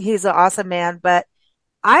he's an awesome man, but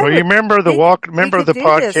I Well, you would remember think we remember could the do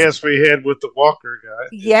this. podcast we had with the Walker guy.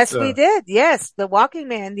 Yes, we did. Yes, the walking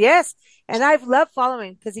man. Yes. And I've loved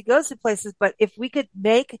following because he goes to places, but if we could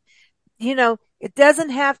make, it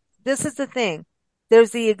doesn't have, this is the thing.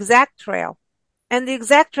 There's the exact trail and the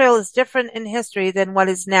exact trail is different in history than what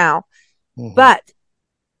is now, but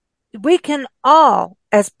we can all,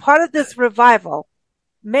 as part of this revival,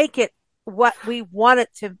 make it what we want it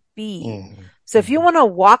to be. So if you want to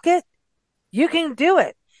walk it, you can do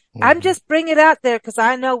it. I'm just bringing it out there because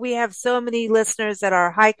I know we have so many listeners that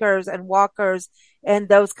are hikers and walkers and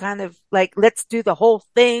those kind of like, let's do the whole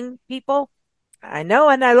thing people. I know.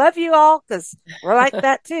 And I love you all because we're like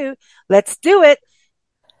that too. Let's do it.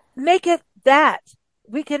 Make it that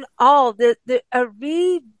we can all, a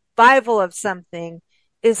revival of something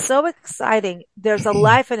is so exciting. There's a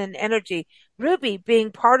life and an energy. Ruby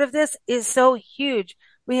being part of this is so huge.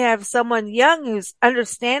 We have someone young who's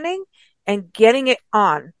understanding and getting it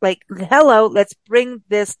on. Like, hello, let's bring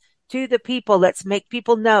this to the people. Let's make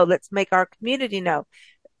people know. Let's make our community know.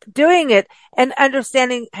 Doing it and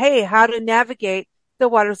understanding, hey, how to navigate the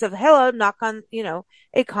waters of hello, knock on,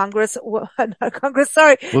 a Congress, not Congress,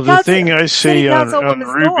 sorry, Well, the council, thing I city see on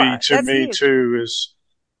councilwoman's Ruby door. to That's me huge. too is,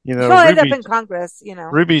 She'll end up in Congress.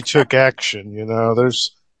 Ruby took action.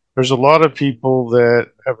 There's a lot of people that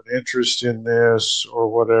have an interest in this or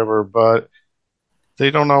whatever, but they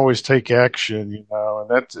don't always take action.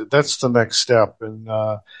 And that's the next step. And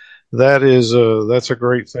that's a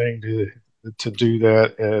great thing to do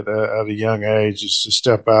that at a young age, is to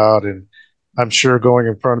step out. And I'm sure going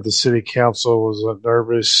in front of the city council was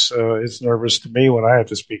nervous. It's nervous to me when I have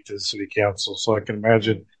to speak to the city council, so I can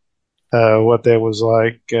imagine what that was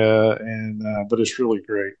like. But it's really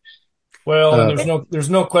great. Well, and there's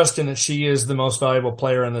no question that she is the most valuable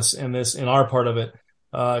player in our part of it.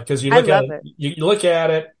 Because I love it. You look at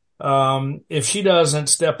it. If she doesn't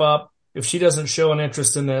step up, if she doesn't show an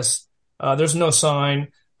interest in this, there's no sign.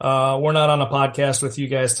 We're not on a podcast with you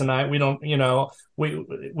guys tonight. We don't,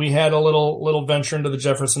 we had a little venture into the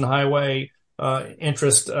Jefferson Highway,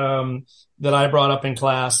 interest, that I brought up in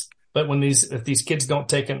class. But if these kids don't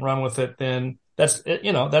take it and run with it, then that's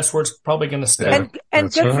where it's probably going to stay.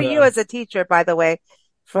 And good for you as a teacher, by the way,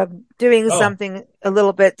 from doing something a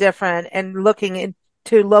little bit different and looking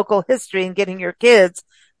into local history and getting your kids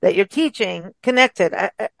that you're teaching connected.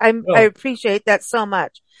 I appreciate that so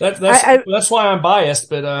much. That's why I'm biased,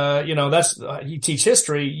 but you teach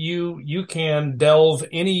history. You can delve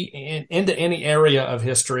into any area of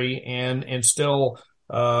history and still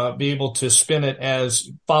be able to spin it as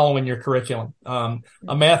following your curriculum.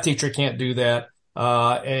 A math teacher can't do that.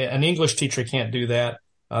 An English teacher can't do that.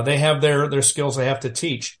 They have their skills they have to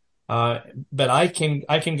teach. But I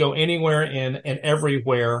can go anywhere and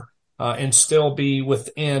everywhere, and still be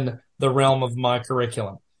within the realm of my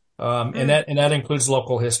curriculum. And that includes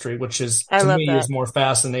local history, which is, to me, is more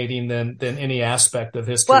fascinating than any aspect of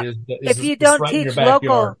history. Well, if you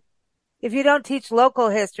don't teach local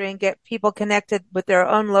history and get people connected with their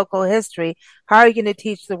own local history, how are you going to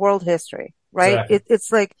teach the world history? Right? Exactly.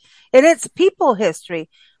 It's like, and it's people history.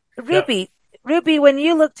 Ruby, when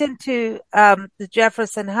you looked into the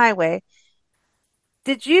Jefferson Highway,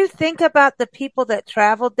 did you think about the people that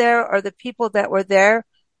traveled there or the people that were there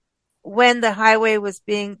when the highway was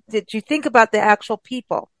did you think about the actual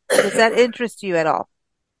people? Does that interest you at all?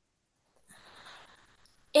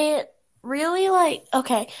 It really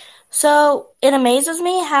okay. So it amazes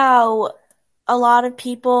me how a lot of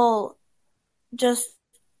people just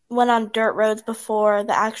went on dirt roads before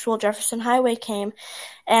the actual Jefferson Highway came,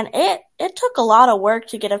 and it took a lot of work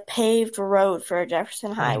to get a paved road for a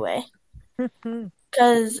Jefferson Highway,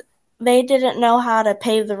 because they didn't know how to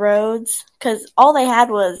pave the roads, because all they had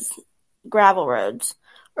was gravel roads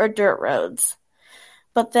or dirt roads.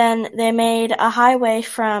 But then they made a highway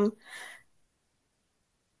from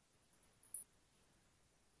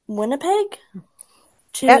Winnipeg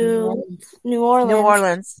to New Orleans. New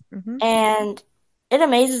Orleans. Mm-hmm. And it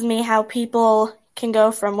amazes me how people can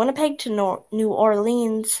go from Winnipeg to New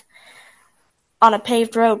Orleans on a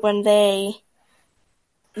paved road when they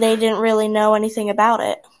didn't really know anything about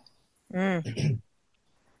it.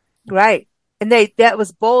 Right. And that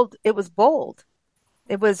was bold. It was bold.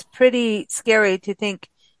 It was pretty scary to think,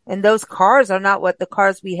 and those cars are not what the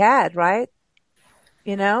cars we had, right?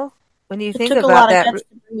 You know, when you think took about a lot that, of guts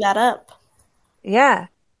to bring that up. Yeah,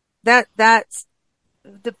 that's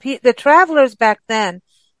the travelers back then.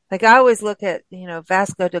 Like I always look at,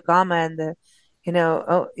 Vasco da Gama and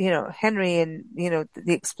Henry and, the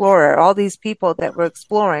explorer, all these people that were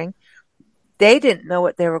exploring, they didn't know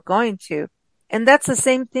what they were going to. And that's the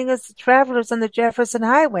same thing as the travelers on the Jefferson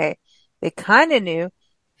Highway. They kind of knew,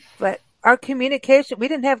 but our communication, we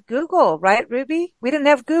didn't have Google, right, Ruby? We didn't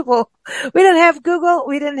have Google. We didn't have Google.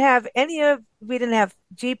 We didn't have we didn't have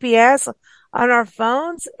GPS on our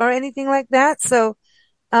phones or anything like that. So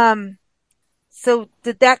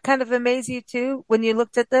did that kind of amaze you too when you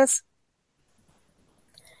looked at this?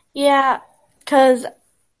 Yeah, because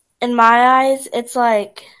in my eyes, it's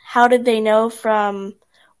like, how did they know from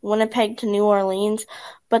Winnipeg to New Orleans?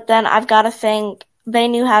 But then I've got to think they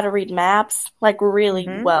knew how to read maps, like really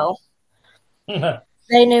well.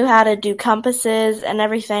 They knew how to do compasses and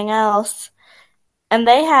everything else. And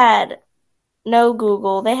they had no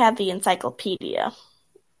Google. They had the encyclopedia.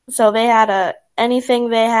 So they had anything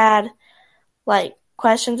they had, like,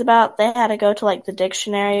 questions about, they had to go to, like, the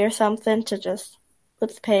dictionary or something to just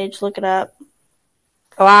flip the page, look it up.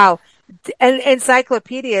 Wow. And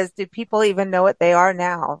encyclopedias, do people even know what they are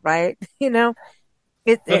now, right? Got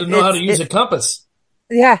to know how to use a compass.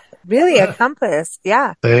 Yeah, really a compass.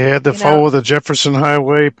 Yeah. They had to follow the Jefferson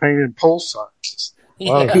Highway painted pole signs.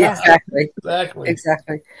 Yeah. Exactly.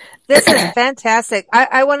 This is fantastic.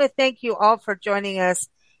 I want to thank you all for joining us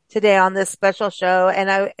today on this special show.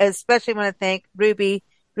 And I especially want to thank Ruby.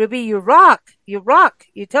 Ruby, you rock. You rock.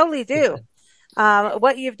 You totally do.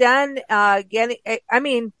 What you've done, I'm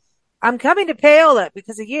coming to Paola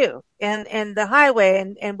because of you and the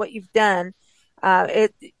highway and what you've done.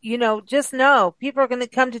 Just know people are going to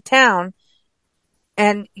come to town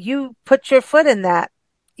and you put your foot in that,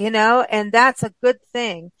 and that's a good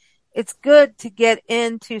thing. It's good to get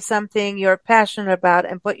into something you're passionate about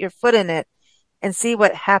and put your foot in it and see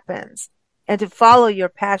what happens and to follow your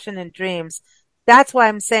passion and dreams. That's why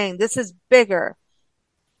I'm saying this is bigger.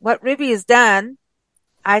 What Ruby has done,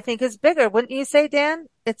 I think is bigger. Wouldn't you say, Dan?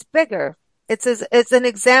 It's bigger. It's an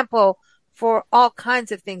example for all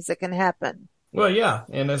kinds of things that can happen. Well, yeah.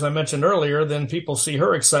 And as I mentioned earlier, then people see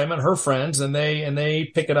her excitement, her friends, and they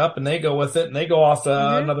pick it up and they go with it and they go off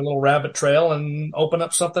another little rabbit trail and open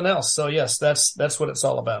up something else. So yes, that's what it's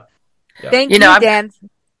all about. Yeah. Thank you, Dan.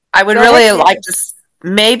 I would really like to,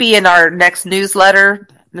 maybe in our next newsletter,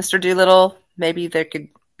 Mr. Doolittle, maybe they could,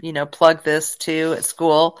 plug this too at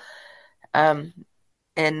school, and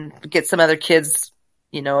get some other kids,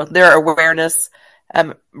 their awareness.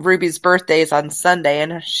 Ruby's birthday is on Sunday,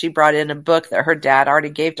 and she brought in a book that her dad already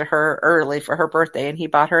gave to her early for her birthday, and he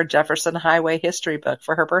bought her a Jefferson Highway history book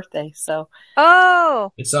for her birthday. So,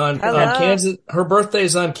 it's on Kansas. Her birthday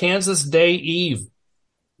is on Kansas Day Eve.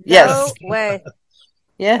 Yes. No way.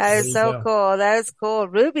 Yes. That is so cool. That is cool.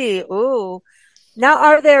 Ruby. Ooh. Now,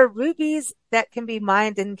 are there rubies that can be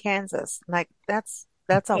mined in Kansas? Like that's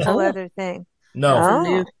a whole other thing.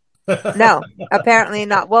 No. No, apparently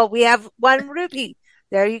not. Well, we have one ruby.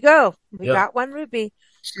 There you go. We got one ruby.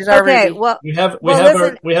 She's our ruby. Well, we have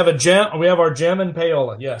our gem in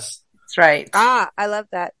Paola. Yes, that's right. I love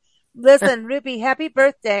that. Listen, Ruby, happy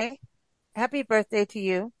birthday! Happy birthday to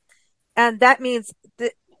you. And that means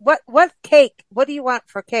what cake? What do you want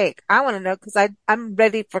for cake? I want to know because I'm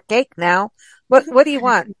ready for cake now. What do you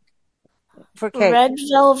want for cake? Red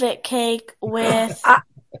velvet cake with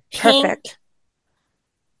perfect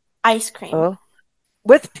ice cream. Oh,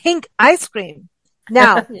 with pink ice cream.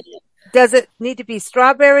 Now, does it need to be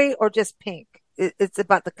strawberry or just pink? It's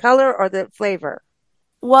about the color or the flavor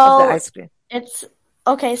of the ice cream. It's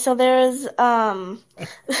okay. So there's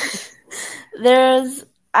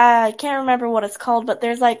I can't remember what it's called, but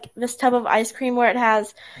there's like this tub of ice cream where it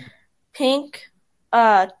has pink,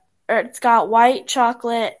 or it's got white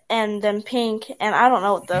chocolate and then pink, and I don't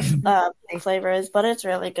know what the pink flavor is, but it's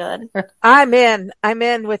really good. I'm in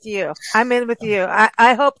with you. I'm in with you.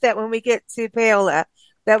 I hope that when we get to Paola,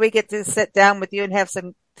 that we get to sit down with you and have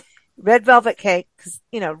some red velvet cake, 'cause,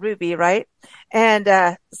 Ruby, right?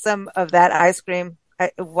 And, some of that ice cream,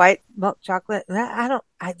 white milk chocolate. I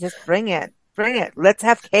just bring it. Bring it. Let's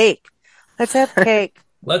have cake. Let's have cake.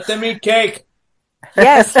 Let them eat cake.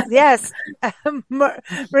 Yes, yes.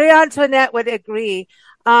 Marie Antoinette would agree.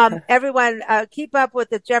 Everyone, keep up with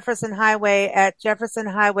the Jefferson Highway at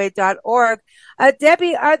jeffersonhighway.org.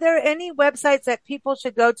 Debbie, are there any websites that people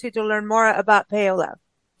should go to learn more about Paola?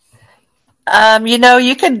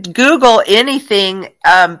 You could Google anything,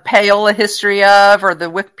 Paola history of, or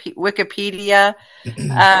the Wikipedia.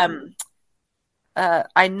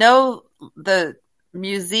 I know the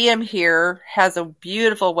museum here has a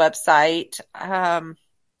beautiful website. I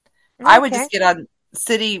would just get on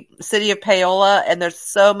City of Paola, and there's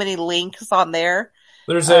so many links on there.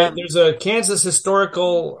 There's a Kansas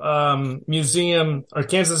Historical Museum or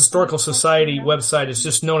Kansas Historical Society website. It's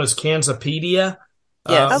just known as Kansapedia.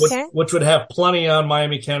 Yes. Which would have plenty on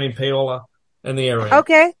Miami County and Paola in the area.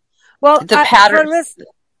 Okay. Well, the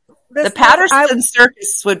Patterson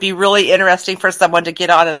Circus would be really interesting for someone to get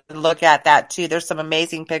on and look at that too. There's some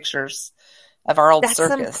amazing pictures of our old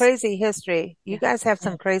circus. That's some crazy history. You guys have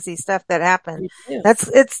some crazy stuff that happened.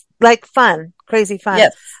 It's like fun, crazy fun.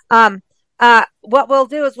 Yes. What we'll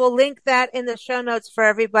do is we'll link that in the show notes for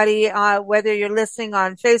everybody, whether you're listening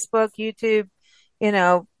on Facebook, YouTube,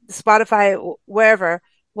 Spotify, wherever.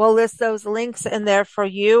 We'll list those links in there for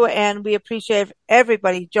you, and we appreciate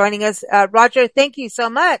everybody joining us. Roger, thank you so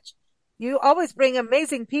much. You always bring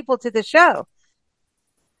amazing people to the show.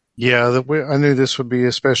 Yeah, I knew this would be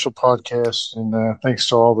a special podcast, and thanks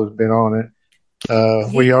to all that's been on it.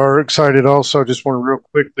 We are excited also. Just want to real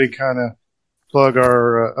quickly kind of plug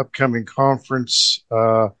our upcoming conference.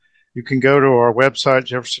 You can go to our website,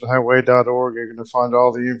 jeffersonhighway.org. You're going to find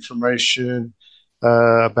all the information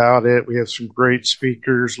about it. We have some great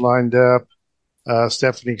speakers lined up.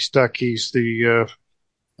 Stephanie Stuckey's the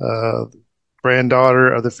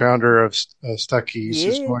granddaughter of the founder of Stuckey's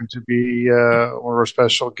is going to be one of our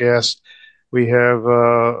special guests. We have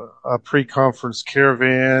a pre-conference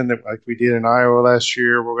caravan that, like we did in Iowa last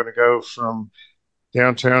year. We're going to go from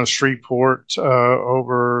downtown Shreveport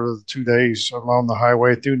over 2 days along the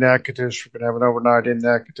highway through Natchitoches. We're going to have an overnight in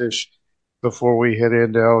Natchitoches before we head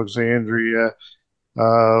into Alexandria.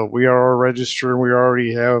 We are registering. We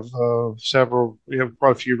already have we have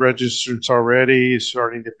quite a few registrants already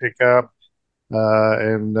starting to pick up.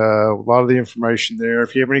 And a lot of the information there.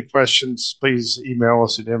 If you have any questions, please email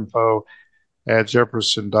us at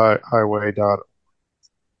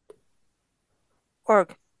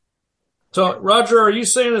info@jeffersonhighway.org. So, Roger, are you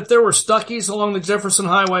saying that there were Stuckeys along the Jefferson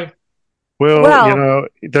Highway? Well,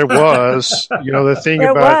 there was.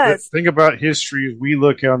 The thing about history is we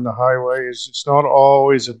look on the highway is it's not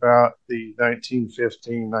always about the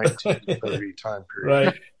 1915, 1930 time period.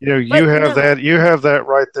 Right. You have that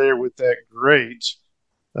right there with that great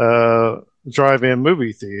drive-in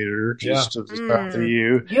movie theater just south of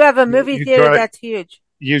you. You have a movie theater that's huge.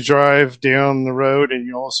 You drive down the road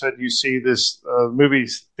and all of a sudden you see this movie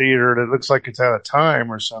theater that looks like it's out of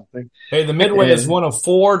time or something. Hey, the Midway is one of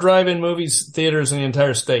 4 drive-in movies theaters in the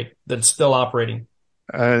entire state that's still operating.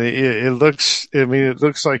 It looks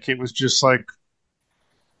like it was just like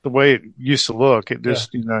the way it used to look. It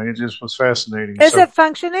just, it just was fascinating. Is it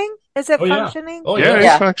functioning? Functioning? Oh, yeah,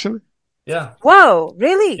 it's functioning. Yeah. Whoa,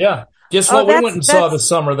 really? Yeah. Guess what we went and saw this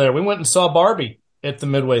summer there? We went and saw Barbie at the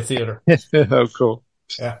Midway Theater. Oh, cool.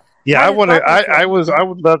 Yeah. I would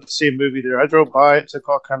love to see a movie there. I drove by it, took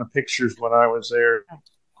all kind of pictures when I was there.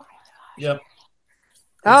 Yep.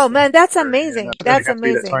 Oh man, that's amazing. That's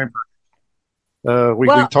amazing. We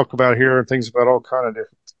talk about here and things about all kind of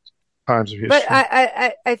different times of history. But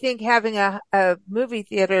I think having a movie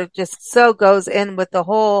theater just so goes in with the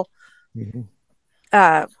whole,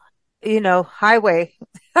 highway.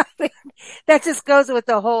 That just goes with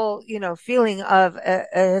the whole, feeling of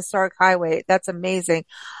a historic highway. That's amazing.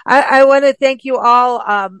 I want to thank you all.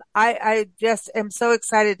 I just am so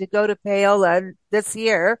excited to go to Paola this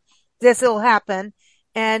year. This will happen.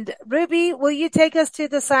 And Ruby, will you take us to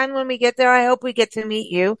the sign when we get there? I hope we get to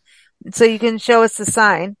meet you so you can show us the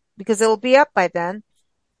sign because it will be up by then,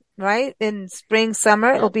 right? In spring,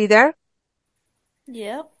 summer, it'll be there.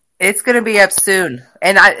 Yep. It's going to be up soon.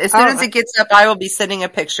 And as soon as it gets up, I will be sending a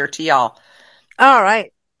picture to y'all. All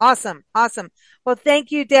right. Awesome. Awesome. Well,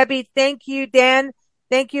 thank you, Debbie. Thank you, Dan.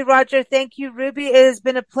 Thank you, Roger. Thank you, Ruby. It has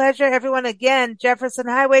been a pleasure. Everyone, again,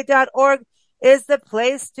 jeffersonhighway.org is the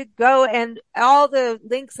place to go. And all the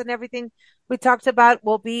links and everything we talked about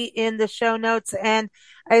will be in the show notes. And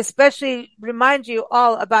I especially remind you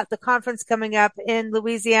all about the conference coming up in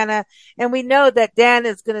Louisiana. And we know that Dan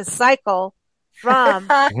is going to cycle from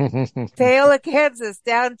Paola, Kansas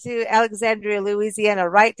down to Alexandria, Louisiana.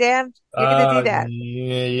 Right, Dan? You're going to do that.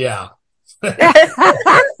 Yeah.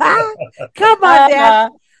 Come on, Dan.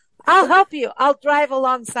 I'll help you. I'll drive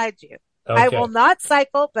alongside you. Okay. I will not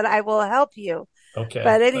cycle, but I will help you. Okay.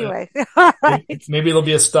 But anyway, all right. Maybe there'll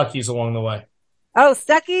be a Stuckey's along the way. Oh,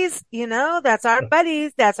 Stuckey's, that's our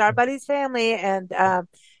buddies. That's our buddies' family. And,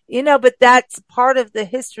 but that's part of the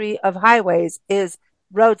history of highways is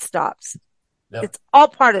road stops. Yep. It's all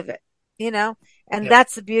part of it, and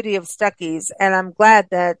that's the beauty of Stuckey's. And I'm glad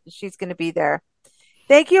that she's going to be there.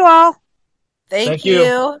 Thank you all. Thank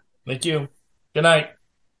you. Thank you. Good night.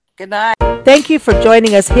 Good night. Thank you for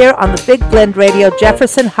joining us here on the Big Blend Radio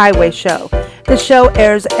Jefferson Highway Show. The show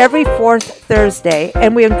airs every fourth Thursday,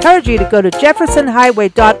 and we encourage you to go to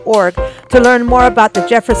jeffersonhighway.org to learn more about the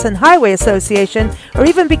Jefferson Highway Association or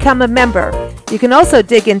even become a member. You can also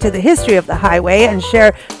dig into the history of the highway and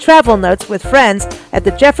share travel notes with friends at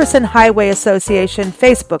the Jefferson Highway Association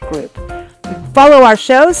Facebook group. Follow our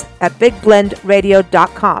shows at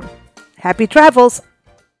bigblendradio.com. Happy travels!